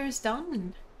business here is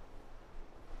done.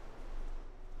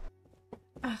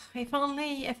 If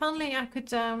only I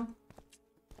could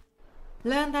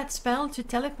learn that spell to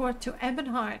teleport to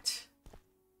Ebonheart.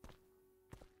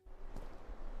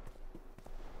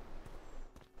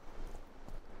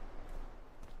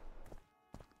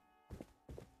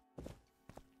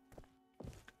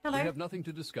 Hello. We have nothing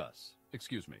to discuss.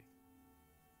 Excuse me.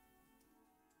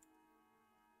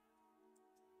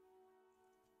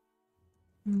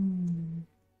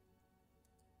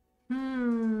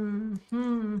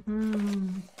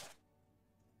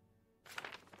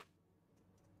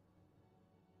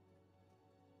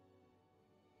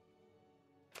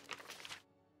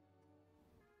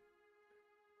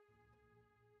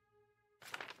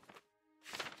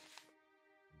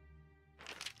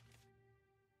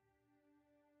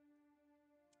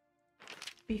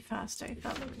 Be faster if I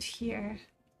looked here.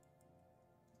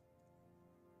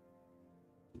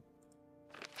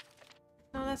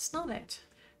 No, that's not it.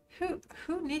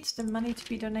 Who needs the money to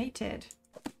be donated?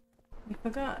 I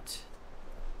forgot.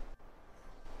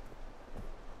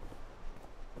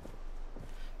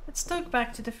 Let's talk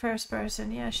back to the first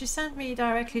person. Yeah, she sent me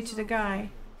directly to the guy. You're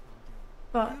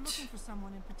But looking for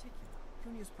someone in particular.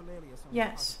 Junius Palelius owns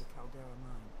Yes. part of the Caldera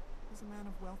mine. He's a man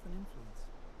of wealth and influence.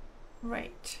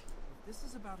 right. If this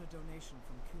is about a donation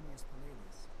from Junius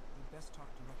Palelius, you'd best talk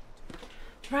directly to him.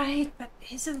 Right, but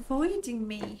he's avoiding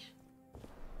me.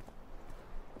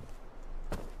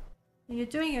 You're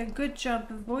doing a good job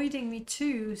avoiding me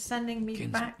too, sending me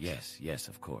back. Yes,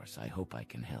 of course. I hope I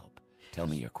can help. Tell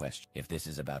me your question. If this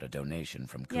is about a donation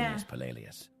from Yeah. Cunius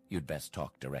Palelius, you'd best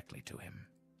talk directly to him.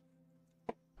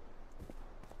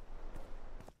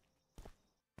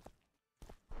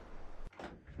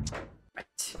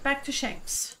 Right, back to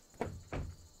Shanks.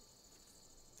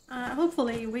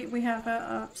 Hopefully we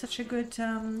have such a good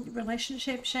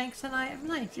relationship, Shanks and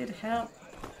I did help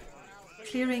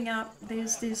clearing up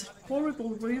these horrible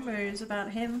rumors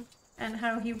about him and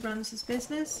how he runs his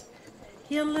business.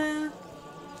 He'll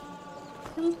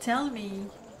tell me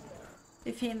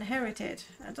if he inherited.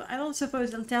 I don't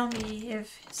suppose he'll tell me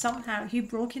if somehow he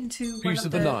broke into one Piece of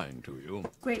of the the nine to you.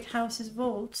 Great House's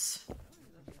vaults.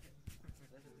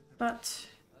 But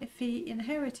if he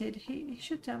inherited, he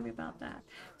should tell me about that.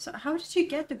 So how did you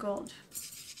get the gold?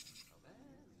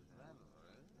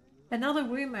 Another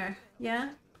rumor,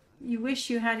 yeah? You wish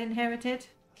you had inherited?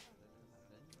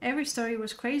 Every story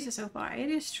was crazy so far. It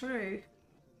is true.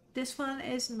 This one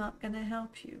is not gonna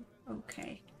help you.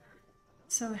 Okay.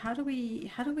 So how do we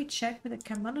check with the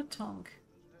Kamanotong?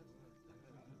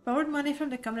 Borrowed money from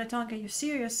the Kamanotong. Are you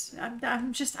serious?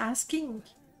 I'm just asking.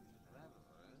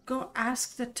 Go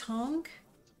ask the Tong.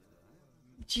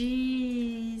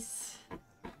 Jeez.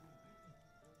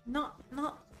 Not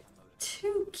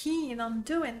too keen on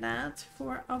doing that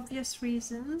for obvious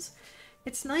reasons.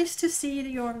 It's nice to see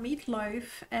your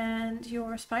meatloaf and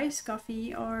your spice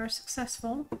coffee are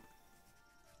successful.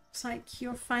 Looks like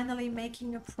you're finally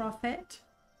making a profit.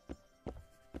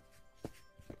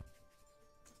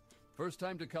 First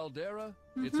time to Caldera?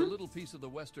 It's a little piece of the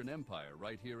Western Empire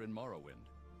right here in Morrowind.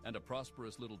 And a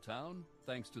prosperous little town,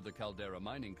 thanks to the Caldera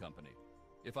Mining Company.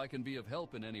 If I can be of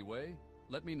help in any way,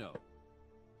 let me know.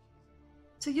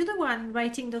 So you're the one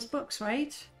writing those books,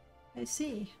 right? I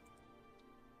see.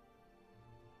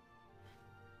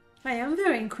 I am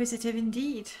very inquisitive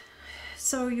indeed.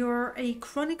 So you're a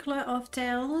chronicler of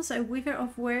tales, a weaver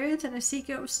of words, and a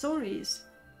seeker of stories.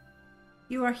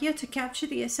 You are here to capture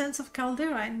the essence of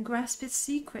Caldera and grasp its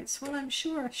secrets. Well, I'm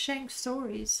sure Shank's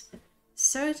stories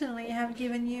certainly have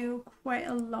given you quite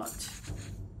a lot.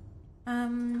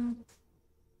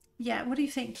 Yeah, what do you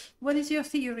think? What is your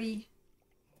theory?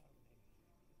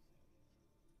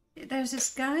 There's this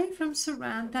guy from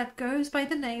Saran that goes by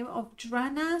the name of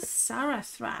Drana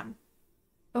Sarathram.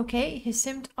 Okay, he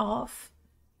seemed off.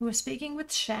 He was speaking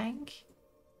with Shank.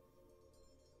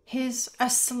 He's a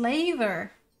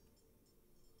slaver.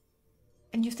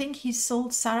 And you think he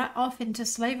sold Sarah off into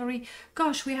slavery?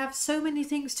 Gosh, we have so many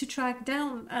things to track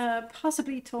down.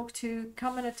 Possibly talk to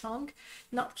Kamanotong.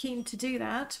 Not keen to do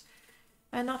that.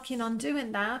 Not keen on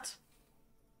doing that.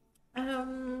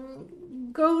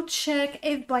 Go check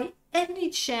if by any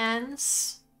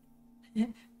chance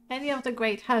any of the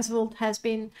great household has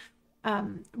been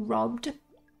robbed.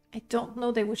 I don't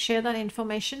know they would share that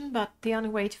information, but the only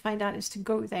way to find out is to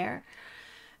go there.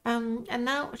 And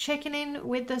now checking in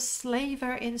with the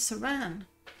slaver in Saran.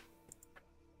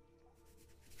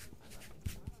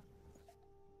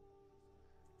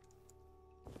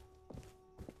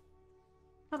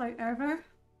 Hello, Erver.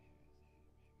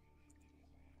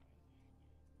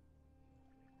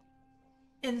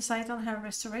 Insight on how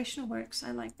restoration works.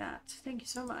 I like that. Thank you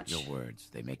so much. Your words,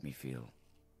 they make me feel,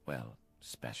 well,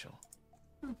 special.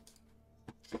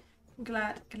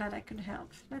 Glad I could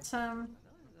help. Let's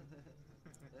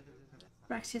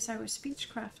practice our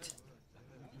speechcraft.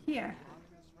 Here.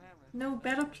 No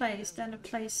better place than a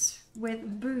place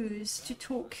with booze to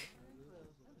talk.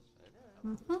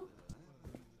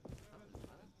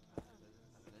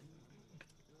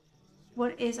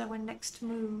 What is our next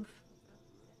move?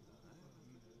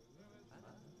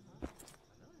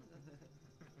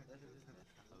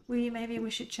 Maybe we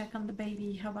should check on the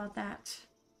baby. How about that?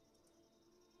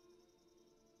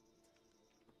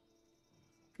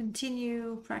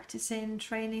 Continue practicing,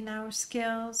 training our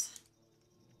skills.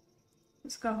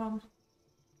 Let's go home.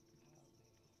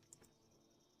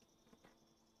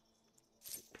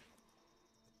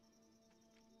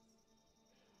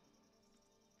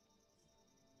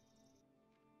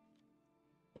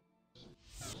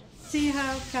 See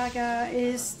how Kaga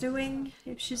is doing,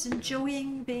 if she's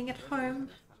enjoying being at home.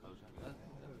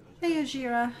 Hey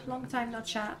Ajira, long time no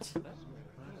chat.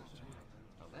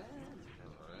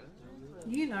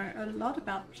 You know a lot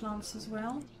about plants as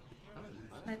well.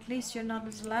 At least you're not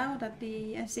as loud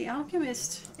as the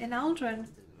alchemist in Aldrin.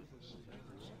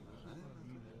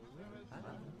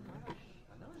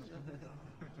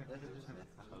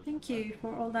 Thank you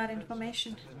for all that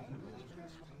information.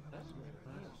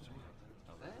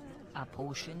 A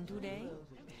potion today?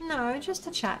 No, just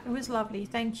a chat. It was lovely.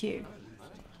 Thank you.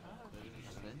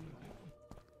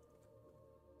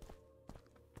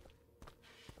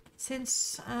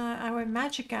 Since our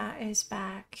Magicka is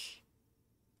back,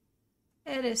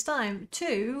 it is time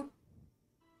to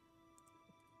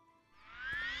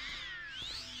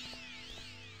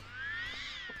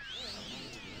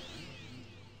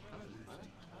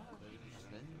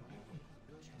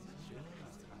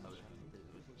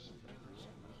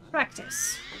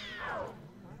practice.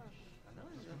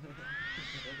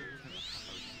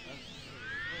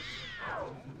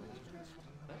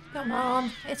 Come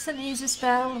on, it's an easy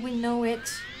spell, we know it.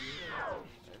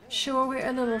 Sure, we're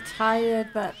a little tired,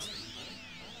 but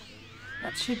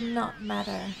that should not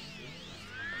matter.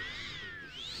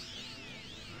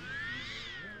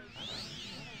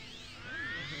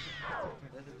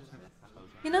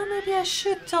 You know, maybe I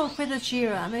should talk with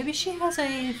Ajira. Maybe she has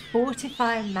a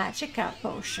fortified Magicka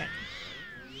potion.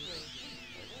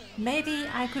 Maybe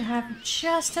I could have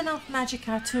just enough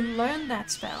Magicka to learn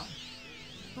that spell.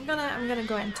 I'm gonna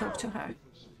go and talk to her.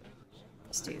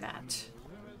 Let's do that.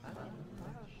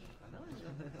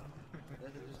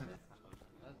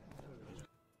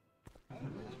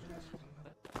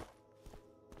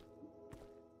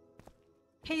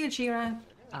 Hey, Ujira.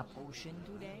 A potion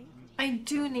today? I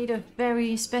do need a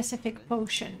very specific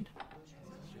potion.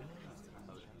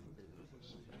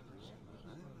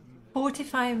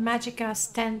 Fortify Magica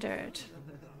Standard.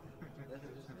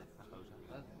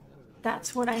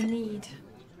 That's what I need.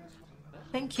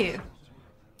 Thank you.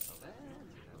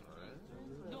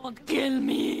 Don't kill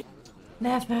me!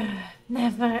 Never,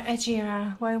 never,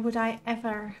 Ejira. Why would I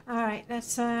ever? Alright,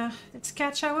 let's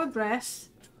catch our breath.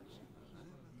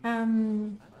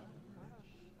 And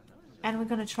we're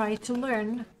gonna try to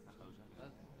learn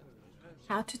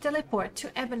how to teleport to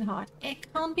Ebonheart.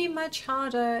 It can't be much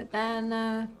harder than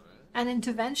an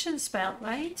intervention spell,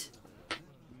 right?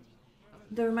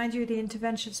 To remind you, the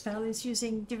intervention spell is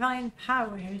using divine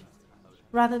power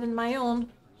rather than my own.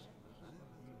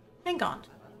 Hang on.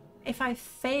 If I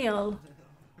fail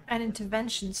an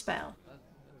intervention spell,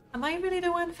 am I really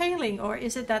the one failing, or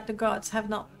is it that the gods have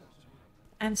not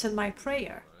answered my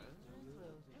prayer?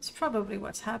 It's probably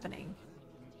what's happening.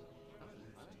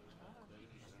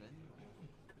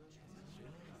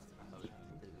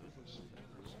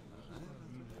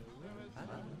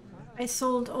 I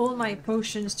sold all my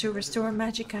potions to restore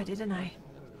Magica, didn't I?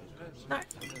 No,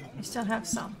 I still have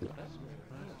some.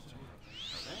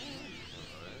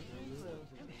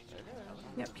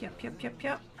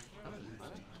 Yep.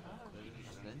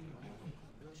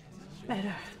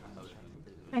 Better.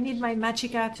 I need my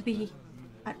Magica to be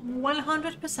at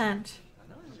 100%.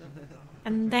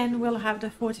 And then we'll have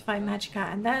the fortified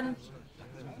Magica. And then,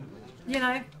 you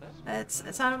know,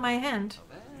 it's out of my hand.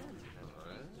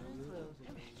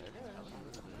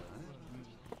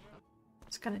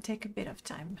 It's gonna take a bit of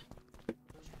time.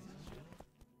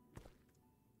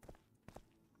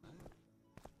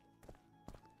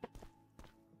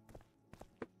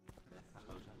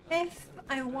 If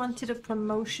I wanted a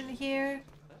promotion here,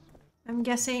 I'm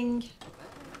guessing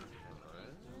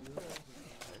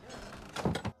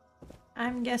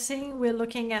we're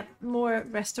looking at more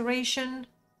restoration.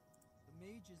 The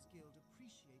Mages Guild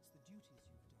appreciates the duties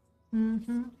you've done.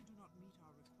 You do not meet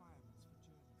our requirements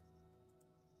for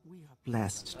journey. We are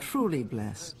blessed, truly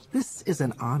blessed. This is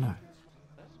an honor.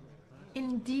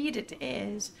 Indeed it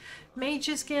is.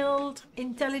 Mages Guild,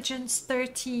 Intelligence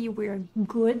 30, we're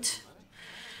good.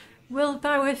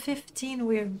 Willpower 15,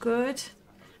 we're good.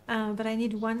 But I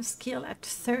need one skill at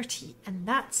 30. And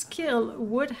that skill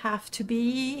would have to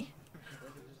be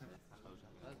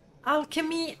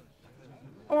alchemy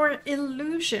or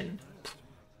illusion.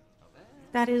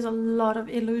 That is a lot of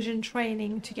illusion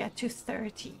training to get to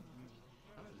 30.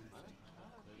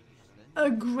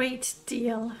 A great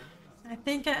deal. I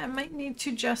think I might need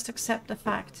to just accept the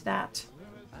fact that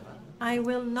I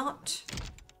will not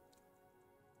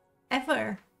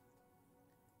ever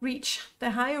reach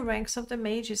the higher ranks of the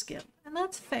Mages Guild, and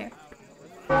that's fair.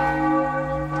 There's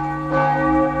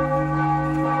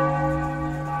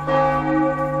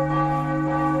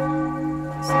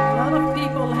a lot of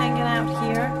people hanging out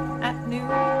here at noon.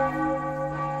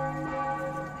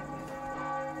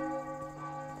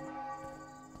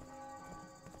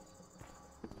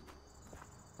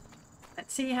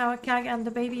 Let's see how Kag and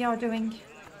the baby are doing.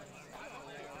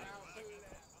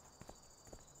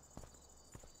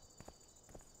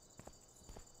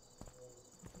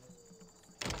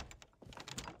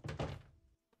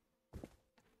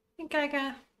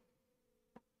 Gaga,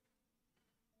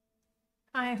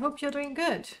 I hope you're doing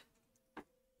good.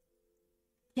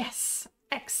 Yes,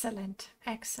 excellent,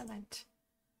 excellent.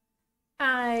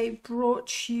 I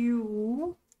brought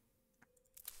you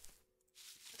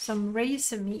some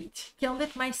razor meat. Killed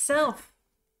it myself.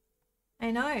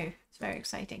 I know, it's very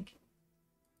exciting.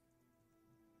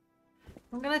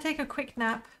 I'm gonna take a quick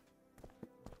nap.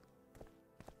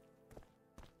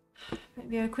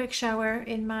 Maybe a quick shower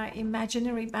in my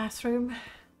imaginary bathroom.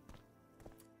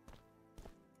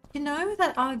 You know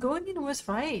that Argonian was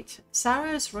right.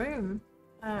 Sarah's room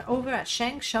over at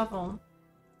Shank Shovel.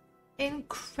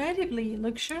 Incredibly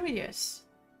luxurious.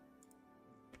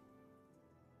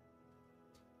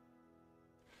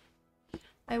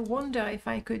 I wonder if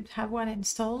I could have one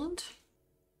installed.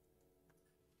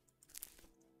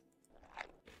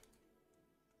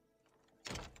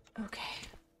 Okay.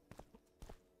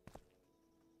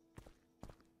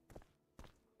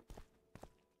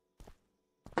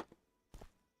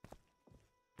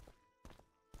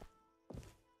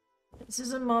 This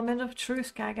is a moment of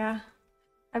truth, Gaga.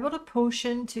 I bought a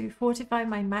potion to fortify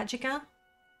my Magica.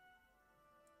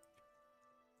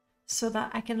 so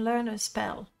that I can learn a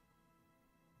spell.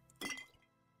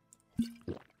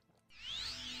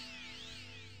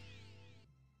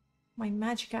 My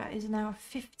magicka is now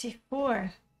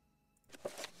 54.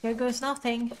 Here goes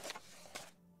nothing.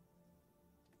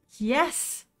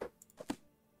 Yes!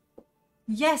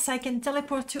 Yes, I can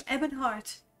teleport to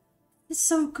Ebonheart. It's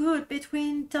so good.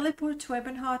 Between teleport to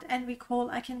Ebonheart and recall,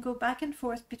 I can go back and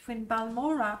forth between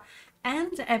Balmora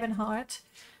and Ebonheart.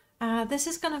 This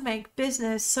is gonna make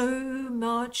business so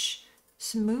much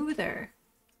smoother.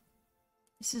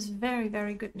 This is very,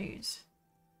 very good news.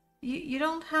 You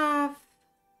don't have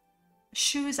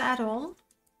shoes at all.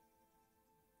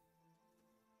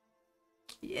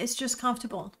 It's just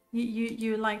comfortable.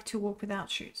 You like to walk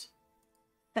without shoes.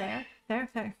 Fair.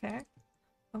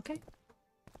 Okay.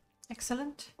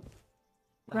 Excellent.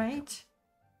 Right.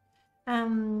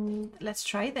 Let's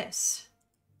try this.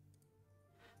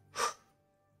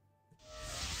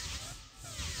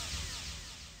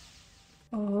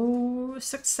 Oh,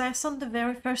 success on the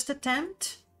very first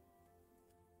attempt.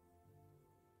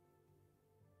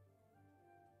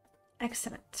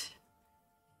 Excellent.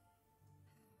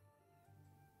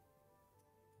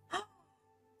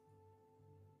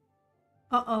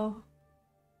 Uh-oh.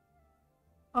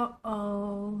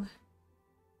 Uh-oh.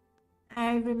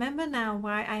 I remember now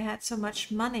why I had so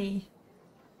much money.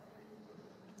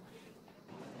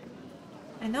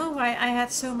 I know why I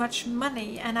had so much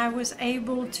money and I was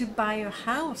able to buy a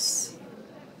house.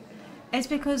 It's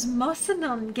because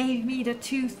Mossanon gave me the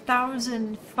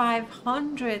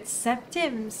 2,500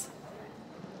 septims.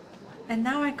 And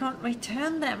now I can't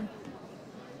return them.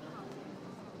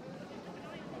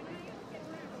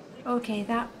 Okay,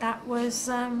 that was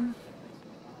not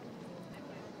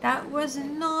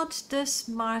the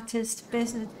smartest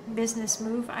business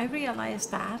move. I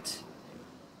realized that.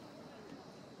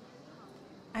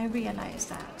 I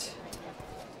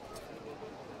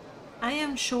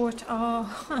am short of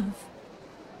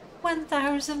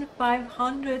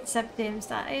 1,500 septims.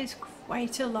 That is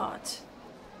quite a lot.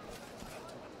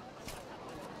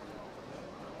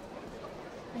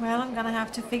 Well, I'm gonna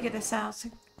have to figure this out.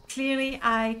 Clearly,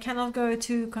 I cannot go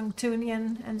to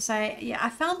Conctunian and say, yeah, I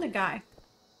found the guy.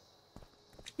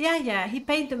 Yeah, he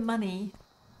paid the money.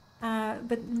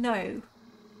 But no,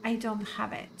 I don't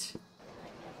have it.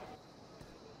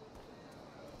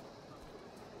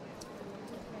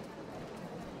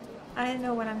 I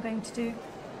know what I'm going to do.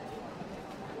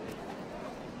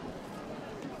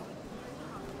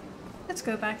 Let's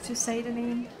go back to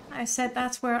Seidanin. I said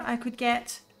that's where I could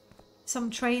get some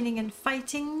training in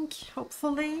fighting,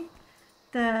 hopefully.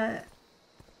 The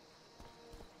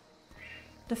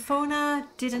fauna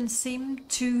didn't seem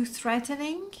too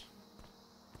threatening.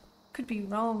 Could be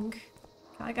wrong.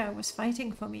 Kaga was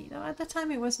fighting for me, though at the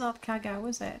time it was not Kaga,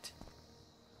 was it?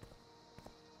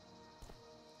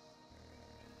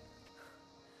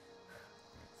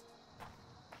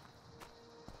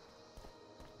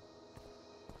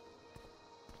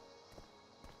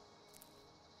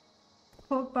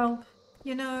 Corkbulb.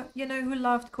 You know who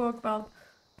loved Corkbulb?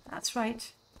 That's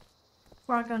right.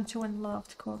 Gargantuan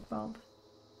loved Corkbulb.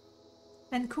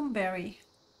 And Coomberry,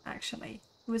 actually.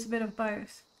 It was a bit of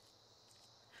both.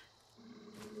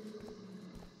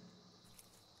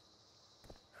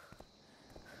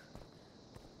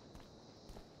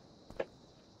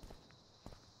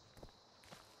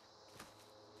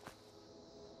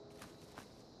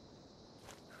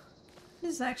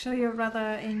 This is actually a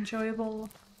rather enjoyable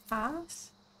pass.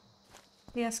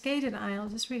 The Ascadian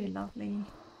Isles is really lovely.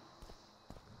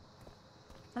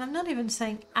 And I'm not even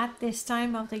saying at this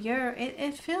time of the year.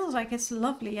 It feels like it's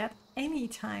lovely at any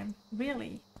time,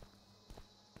 really.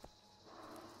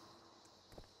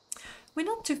 We're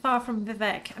not too far from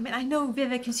Vivek. I mean, I know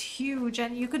Vivek is huge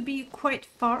and you could be quite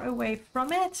far away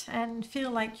from it and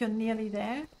feel like you're nearly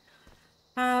there.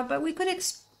 But we could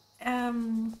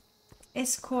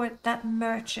escort that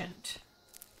merchant.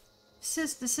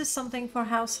 This is something for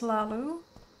House Lalu,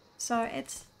 so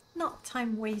it's not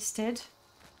time wasted.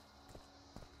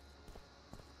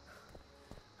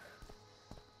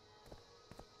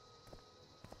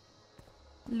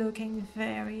 Looking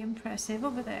very impressive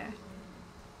over there.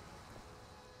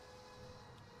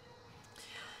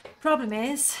 Problem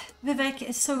is, Vivek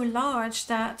is so large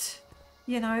that,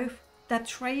 you know, that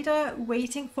trader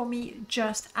waiting for me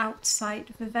just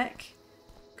outside Vivek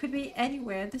could be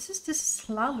anywhere. This is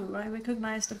Lalu. I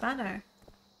recognize the banner.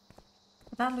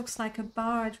 But that looks like a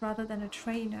bard rather than a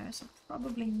trainer, so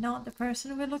probably not the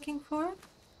person we're looking for.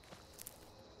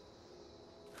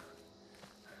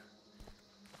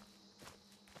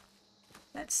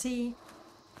 Let's see.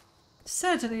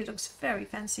 Certainly looks very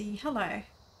fancy. Hello.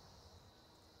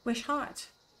 Wish heart.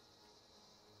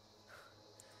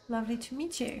 Lovely to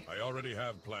meet you. I already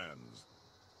have plans.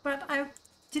 But I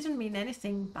didn't mean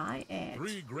anything by it.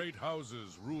 3 great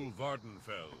houses rule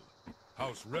Vardenfell.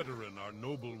 House Redoran are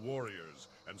noble warriors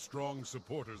and strong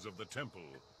supporters of the temple.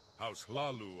 House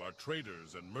Hlalu are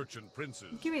traders and merchant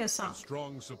princes. Give me a song. And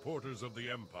strong supporters of the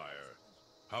Empire.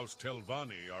 House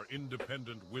Telvanni are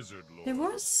independent wizard lords. There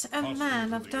was a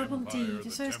man of double D. He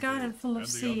saw his garden full of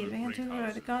seed. We had to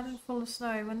road, a garden full of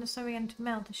snow. When the snow began to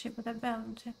melt, the ship with a bell.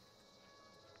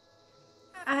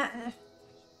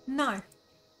 No.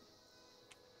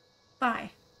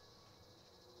 Bye.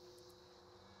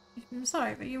 I'm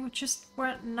sorry, but you just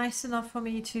weren't nice enough for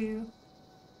me to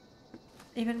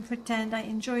even pretend I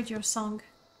enjoyed your song.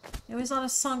 It was not a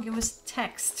song, it was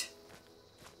text.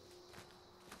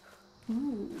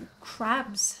 Ooh,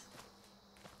 crabs.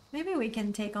 Maybe we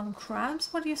can take on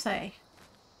crabs? What do you say?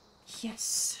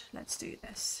 Yes, let's do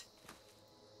this.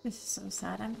 This is so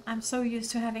sad. I'm so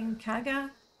used to having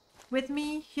Kaga with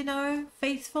me, you know,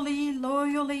 faithfully,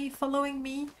 loyally following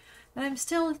me, and I'm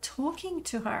still talking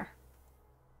to her.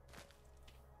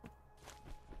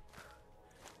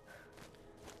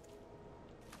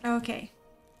 Okay.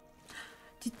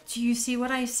 Do you see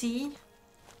what I see?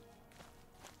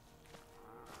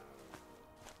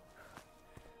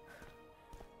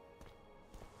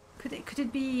 Could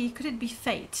it be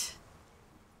fate?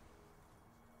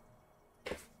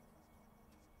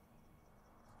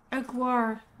 A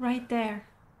guar right there.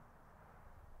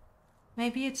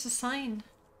 Maybe it's a sign.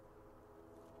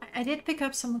 I did pick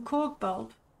up some cork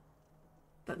bulb,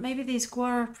 but maybe this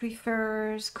guar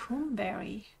prefers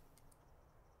cranberry.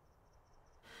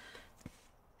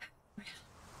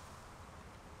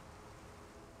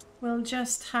 We'll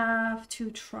just have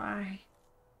to try.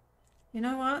 You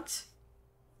know what?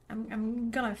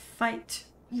 I'm gonna fight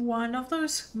one of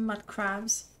those mud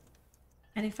crabs.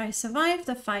 And if I survive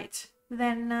the fight,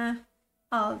 then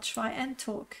I'll try and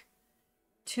talk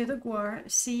to the guar,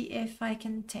 see if I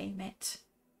can tame it.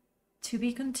 To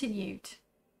be continued.